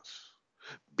difference.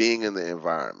 Being in the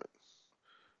environment.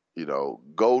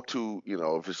 Go to,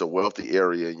 if it's a wealthy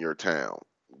area in your town,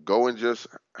 go and just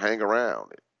hang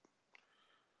around it.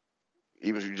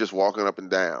 Even if you're just walking up and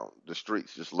down the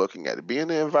streets, just looking at it, be in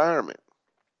the environment.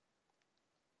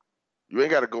 You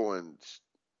ain't got to go and,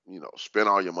 spend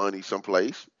all your money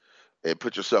someplace and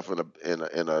put yourself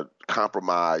in a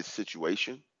compromised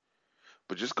situation,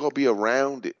 but just go be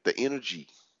around it. The energy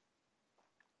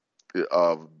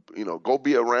of, go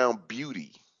be around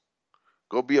beauty,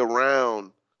 go be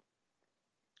around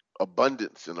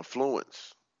abundance and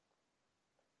affluence.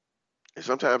 And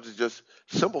sometimes it's just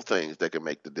simple things that can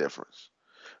make the difference.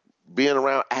 Being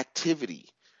around activity.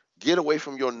 Get away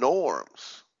from your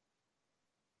norms.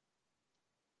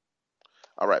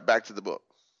 All right, back to the book.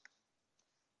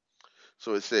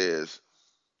 So it says,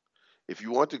 page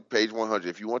 100,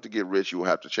 if you want to get rich, you will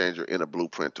have to change your inner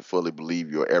blueprint to fully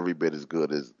believe you're every bit as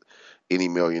good as any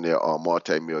millionaire or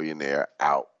multimillionaire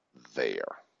out there.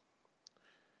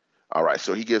 All right,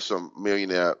 so he gives some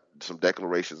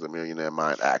declarations of millionaire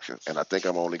mind actions, and I think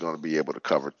I'm only going to be able to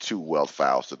cover 2 wealth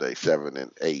files today, 7 and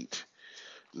 8,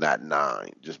 not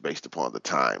 9, just based upon the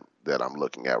time that I'm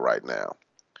looking at right now.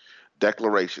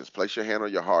 Declarations. Place your hand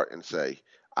on your heart and say,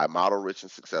 I model rich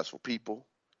and successful people.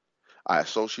 I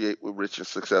associate with rich and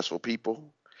successful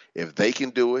people. If they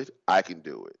can do it, I can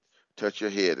do it. Touch your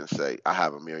head and say, I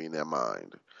have a millionaire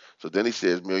mind. So then he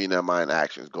says, millionaire mind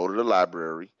actions. Go to the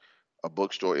library, a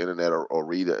bookstore, internet, or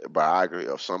read a biography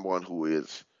of someone who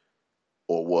is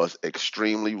or was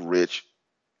extremely rich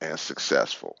and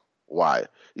successful. Why?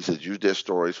 He says use their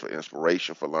stories for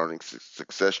inspiration, for learning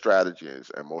success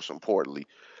strategies, and most importantly,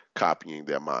 copying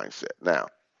their mindset. Now,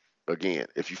 again,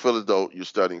 if you feel as though you're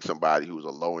studying somebody who's a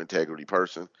low integrity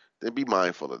person, then be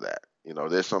mindful of that.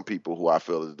 There's some people who I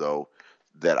feel as though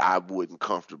that I wouldn't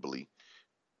comfortably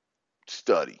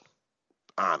study,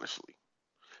 honestly.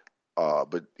 So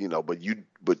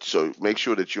make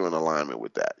sure that you're in alignment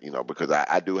with that, because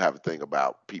I do have a thing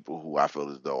about people who I feel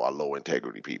as though are low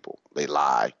integrity people. They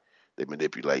lie, they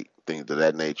manipulate, things of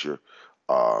that nature.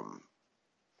 I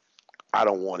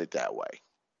don't want it that way,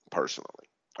 personally.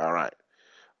 All right.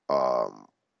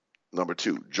 Number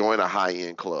 2, join a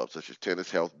high-end club such as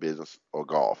tennis, health, business, or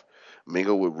golf.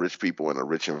 Mingle with rich people in a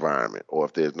rich environment. Or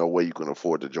if there's no way you can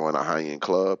afford to join a high-end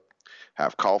club,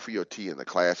 have coffee or tea in the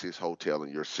classiest hotel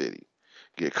in your city.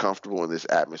 Get comfortable in this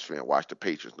atmosphere and watch the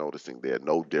patrons noticing they're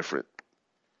no different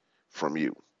from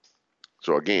you.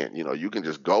 So again, you can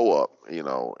just go up, and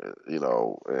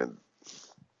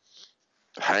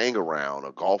hang around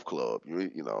a golf club,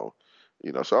 So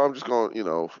I'm just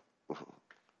going,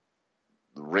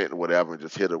 rent whatever and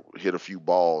just hit a few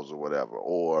balls or whatever.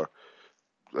 Or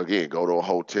again, go to a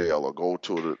hotel or go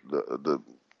to the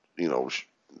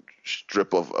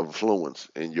strip of affluence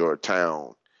in your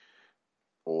town.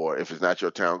 Or if it's not your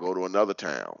town, go to another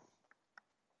town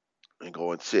and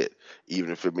go and sit. Even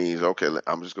if it means, okay,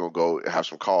 I'm just going to go have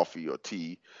some coffee or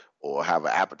tea or have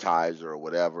an appetizer or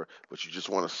whatever, but you just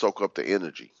want to soak up the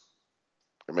energy.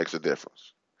 It makes a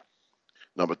difference.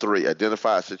 Number 3,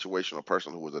 identify a situation or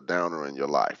person who is a downer in your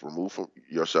life. Remove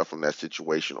yourself from that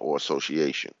situation or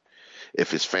association.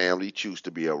 If it's family, choose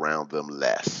to be around them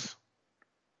less.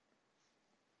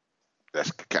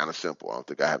 That's kind of simple. I don't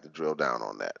think I have to drill down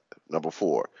on that. Number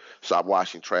 4, stop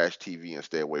watching trash TV and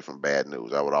stay away from bad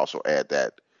news. I would also add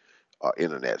that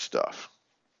internet stuff.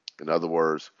 In other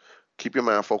words, keep your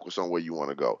mind focused on where you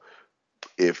want to go.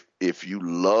 If you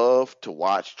love to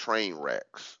watch train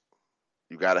wrecks,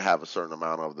 you got to have a certain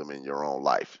amount of them in your own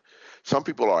life. Some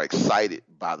people are excited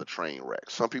by the train wreck.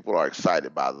 Some people are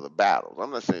excited by the battles.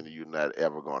 I'm not saying that you're not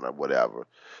ever going to whatever,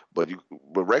 but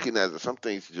recognize that some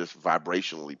things just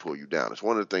vibrationally pull you down. It's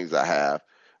one of the things I have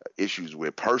issues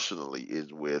with personally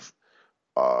is with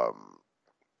um,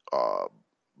 uh,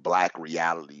 black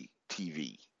reality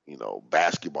TV.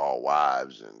 Basketball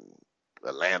Wives and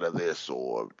Atlanta this,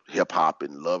 or hip hop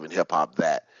and Love and Hip Hop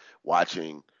that.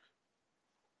 Watching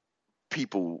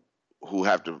people who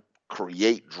have to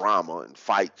create drama and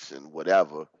fights and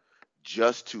whatever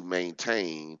just to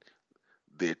maintain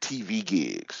their TV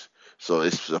gigs. So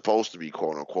it's supposed to be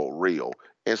quote unquote real.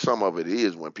 And some of it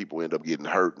is when people end up getting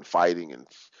hurt and fighting and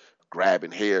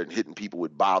grabbing hair and hitting people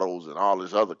with bottles and all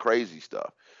this other crazy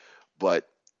stuff. But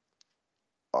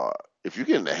if you're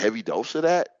getting a heavy dose of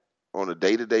that on a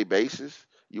day-to-day basis,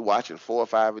 you're watching 4 or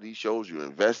 5 of these shows, you're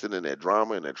investing in that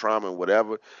drama and that trauma and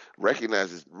whatever,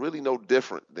 recognize it's really no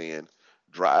different than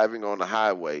driving on the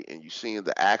highway and you seeing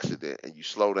the accident and you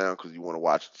slow down because you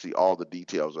want to see all the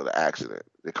details of the accident.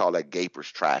 They call that Gaper's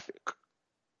traffic.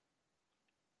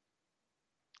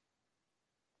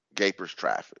 Gaper's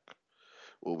traffic.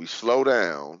 Well, we slow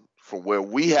down from where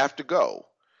we have to go.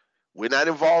 We're not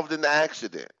involved in the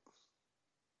accident.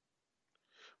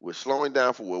 We're slowing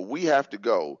down for where we have to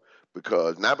go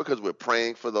not because we're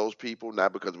praying for those people,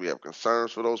 not because we have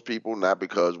concerns for those people, not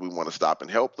because we want to stop and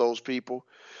help those people,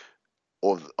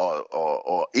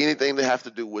 or anything that has to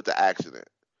do with the accident.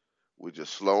 We're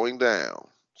just slowing down.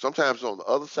 Sometimes on the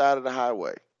other side of the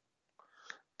highway,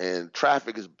 and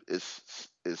traffic is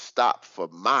stopped for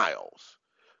miles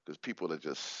because people are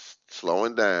just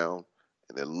slowing down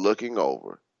and they're looking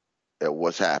over at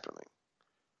what's happening.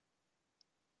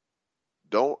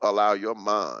 Don't allow your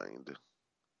mind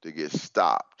to get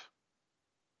stopped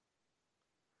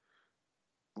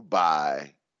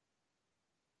by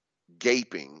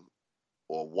gaping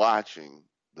or watching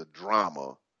the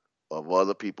drama of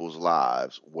other people's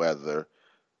lives, whether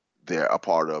they're a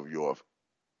part of your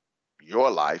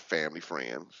life, family,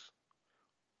 friends,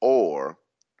 or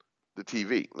the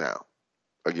TV. Now,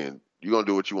 again, you're going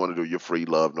to do what you want to do. You're free,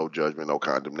 love, no judgment, no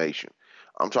condemnation.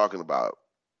 I'm talking about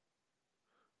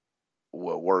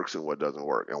what works and what doesn't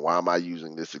work. And why am I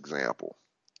using this example?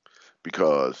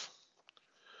 Because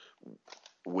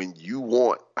when you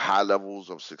want high levels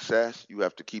of success, you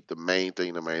have to keep the main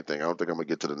thing the main thing. I don't think I'm going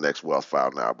to get to the next wealth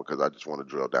file now because I just want to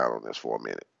drill down on this for a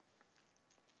minute.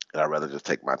 And I'd rather just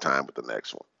take my time with the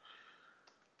next one.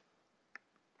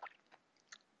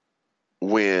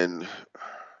 When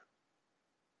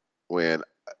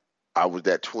I was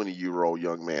that 20-year-old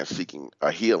young man seeking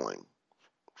a healing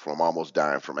from almost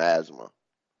dying from asthma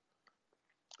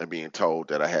and being told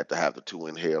that I had to have the 2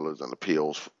 inhalers and the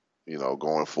pills,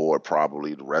 going forward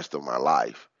probably the rest of my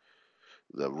life,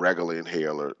 the regular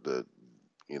inhaler, the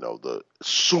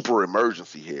super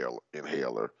emergency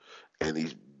inhaler, and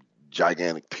these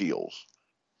gigantic pills.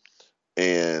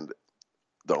 And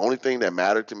the only thing that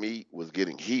mattered to me was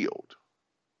getting healed.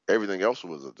 Everything else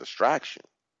was a distraction.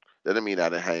 That didn't mean I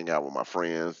didn't hang out with my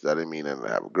friends. That didn't mean I didn't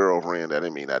have a girlfriend. That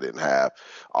didn't mean I didn't have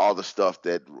all the stuff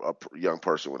that a young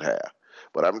person would have.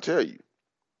 But I'm going to tell you,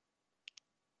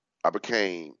 I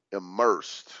became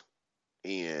immersed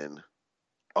in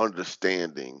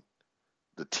understanding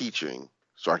the teaching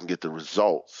so I can get the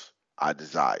results I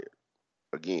desired.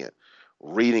 Again,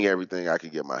 reading everything I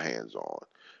could get my hands on,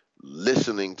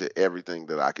 listening to everything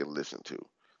that I can listen to,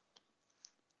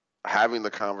 having the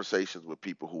conversations with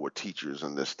people who are teachers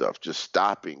and this stuff, just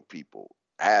stopping people,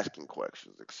 asking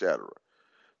questions, etc.,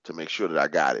 to make sure that I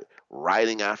got it.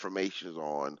 Writing affirmations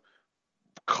on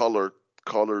colored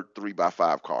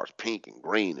 3x5 cards, pink and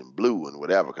green and blue and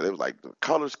whatever, because it was like the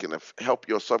colors can help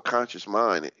your subconscious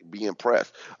mind be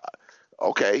impressed.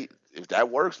 Okay, if that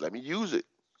works, let me use it.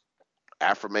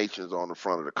 Affirmations on the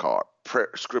front of the card,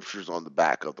 scriptures on the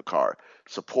back of the card,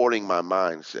 supporting my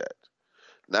mindset.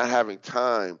 Not having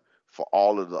time for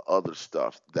all of the other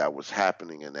stuff that was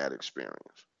happening in that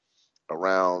experience.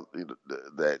 Around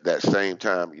that same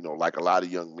time, like a lot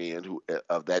of young men who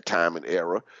of that time and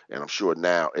era, and I'm sure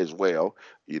now as well,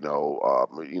 hang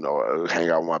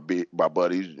out with my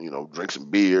buddies, drink some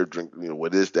beer,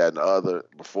 with this, that, and the other.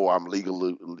 Before I'm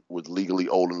legally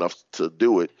old enough to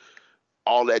do it,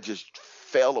 all that just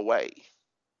fell away.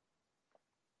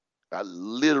 I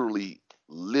literally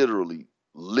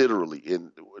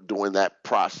in doing that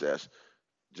process,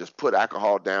 just put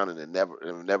alcohol down and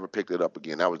never picked it up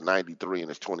again. That was 93 and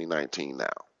it's 2019 now.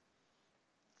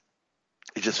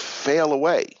 It just fell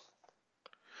away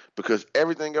because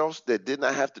everything else that did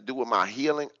not have to do with my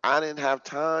healing, I didn't have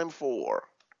time for.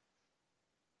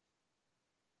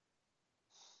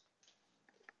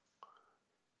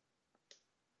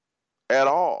 at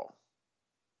all.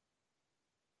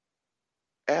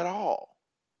 At all.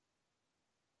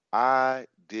 I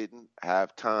didn't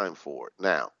have time for it.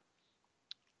 Now,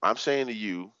 I'm saying to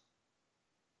you,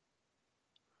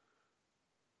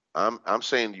 I'm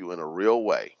saying to you in a real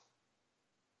way,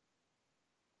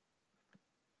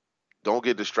 don't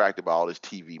get distracted by all this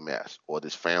TV mess or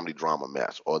this family drama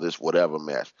mess or this whatever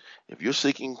mess. If you're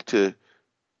seeking to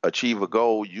achieve a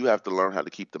goal, you have to learn how to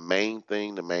keep the main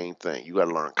thing the main thing. You got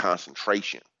to learn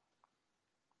concentration.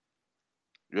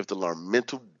 You have to learn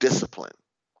mental discipline.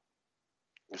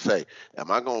 You say,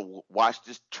 am I going to watch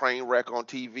this train wreck on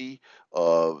TV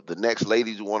of the next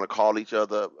ladies who want to call each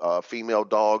other female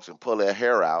dogs and pull their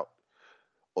hair out?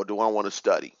 Or do I want to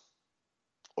study?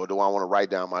 Or do I want to write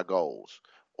down my goals?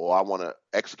 Or I want to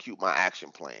execute my action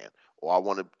plan? Or I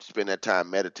want to spend that time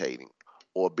meditating?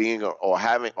 Or or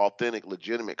having authentic,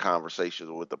 legitimate conversations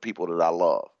with the people that I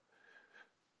love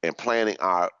and planning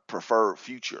our preferred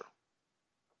future?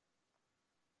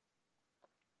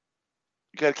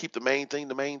 You got to keep the main thing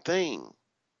the main thing.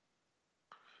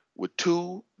 We're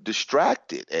too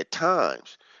distracted at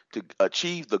times to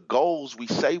achieve the goals we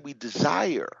say we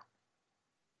desire.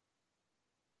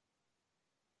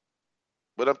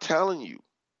 But I'm telling you,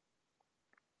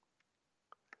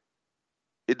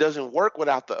 it doesn't work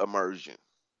without the immersion.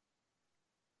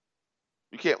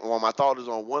 You can't, well, my thought is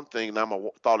on one thing, now my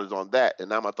thought is on that, and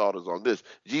now my thought is on this.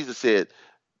 Jesus said,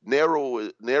 narrow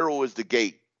is the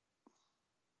gate.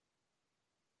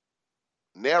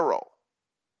 Narrow.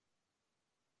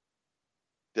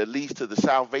 That leads to the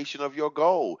salvation of your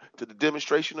goal, to the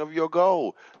demonstration of your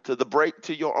goal, to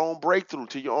your own breakthrough,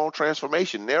 to your own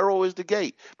transformation. Narrow is the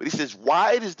gate. But he says,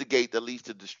 wide is the gate that leads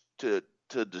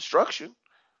to destruction.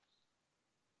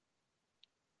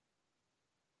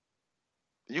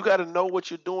 You got to know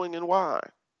what you're doing and why.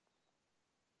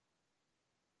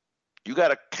 You got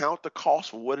to count the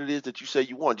cost for what it is that you say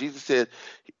you want. Jesus said,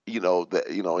 in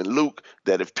Luke,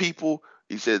 that if people,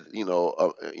 he said,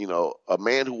 a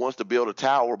man who wants to build a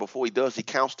tower, before he does, he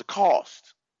counts the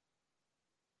cost.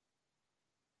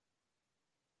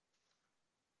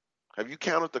 Have you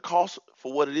counted the cost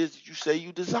for what it is that you say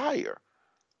you desire?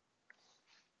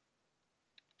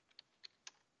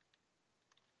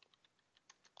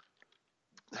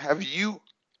 Have you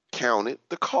counted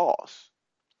the cost?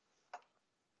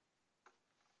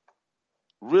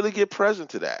 Really get present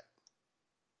to that.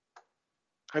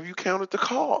 Have you counted the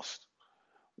cost?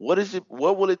 What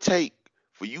will it take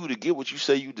for you to get what you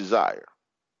say you desire?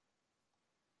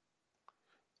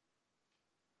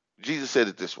 Jesus said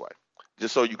it this way,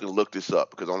 just so you can look this up,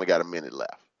 because I only got a minute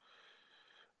left.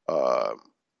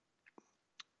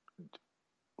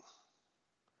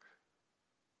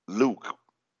 Luke,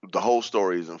 the whole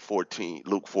story is in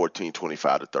Luke 14,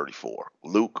 25 to 34.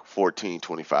 Luke 14,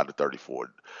 25 to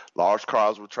 34. Large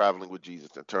crowds were traveling with Jesus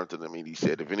and turned to them and he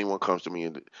said, if anyone comes to me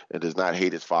and does not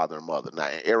hate his father and mother. Now,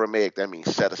 in Aramaic, that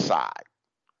means set aside,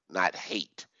 not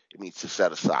hate. It means to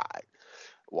set aside.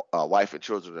 Wife and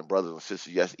children and brothers and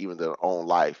sisters, yes, even their own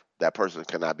life, that person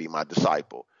cannot be my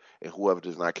disciple. And whoever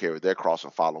does not carry their cross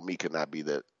and follow me cannot be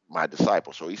my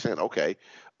disciple. So he's saying, okay,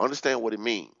 understand what it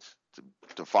means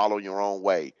to follow your own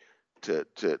way, to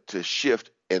shift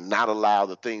and not allow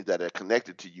the things that are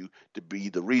connected to you to be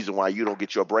the reason why you don't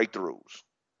get your breakthroughs.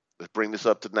 Let's bring this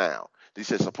up to now. He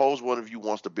says, suppose one of you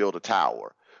wants to build a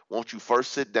tower. Won't you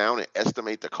first sit down and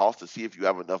estimate the cost to see if you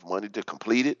have enough money to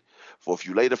complete it? For if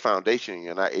you lay the foundation and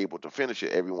you're not able to finish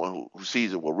it, everyone who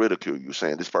sees it will ridicule you,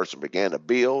 saying this person began to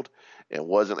build and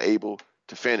wasn't able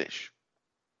to finish.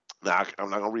 Now, I'm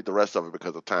not going to read the rest of it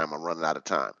because of time. I'm running out of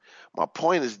time. My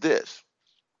point is this.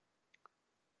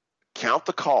 Count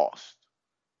the cost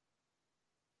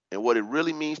and what it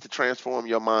really means to transform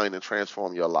your mind and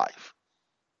transform your life.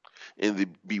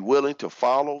 And be willing to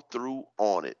follow through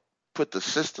on it. Put the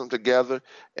system together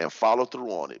and follow through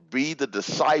on it. Be the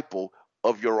disciple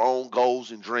of your own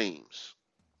goals and dreams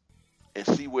and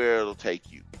see where it'll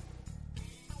take you.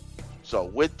 So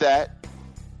with that,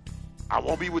 I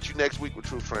won't be with you next week with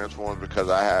Truth Transforms because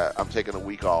I'm taking a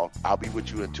week off. I'll be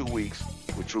with you in 2 weeks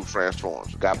with Truth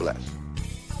Transforms. God bless.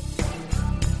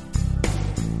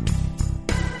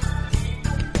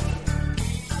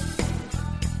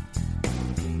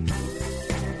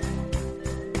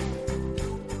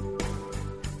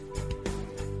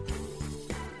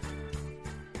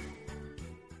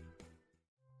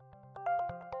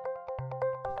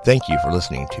 Thank you for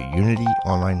listening to Unity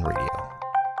Online Radio,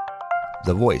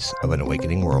 the voice of an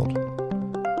awakening world.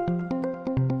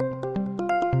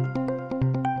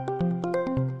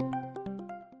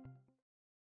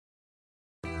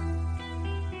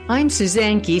 I'm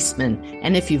Suzanne Giesman,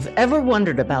 and if you've ever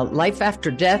wondered about life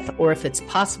after death or if it's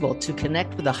possible to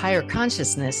connect with a higher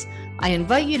consciousness, I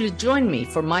invite you to join me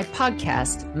for my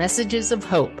podcast, Messages of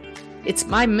Hope. It's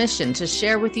my mission to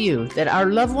share with you that our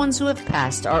loved ones who have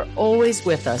passed are always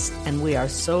with us, and we are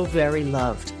so very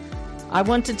loved. I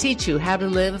want to teach you how to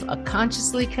live a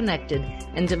consciously connected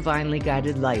and divinely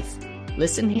guided life.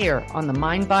 Listen here on the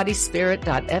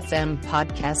MindBodySpirit.fm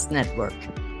podcast network.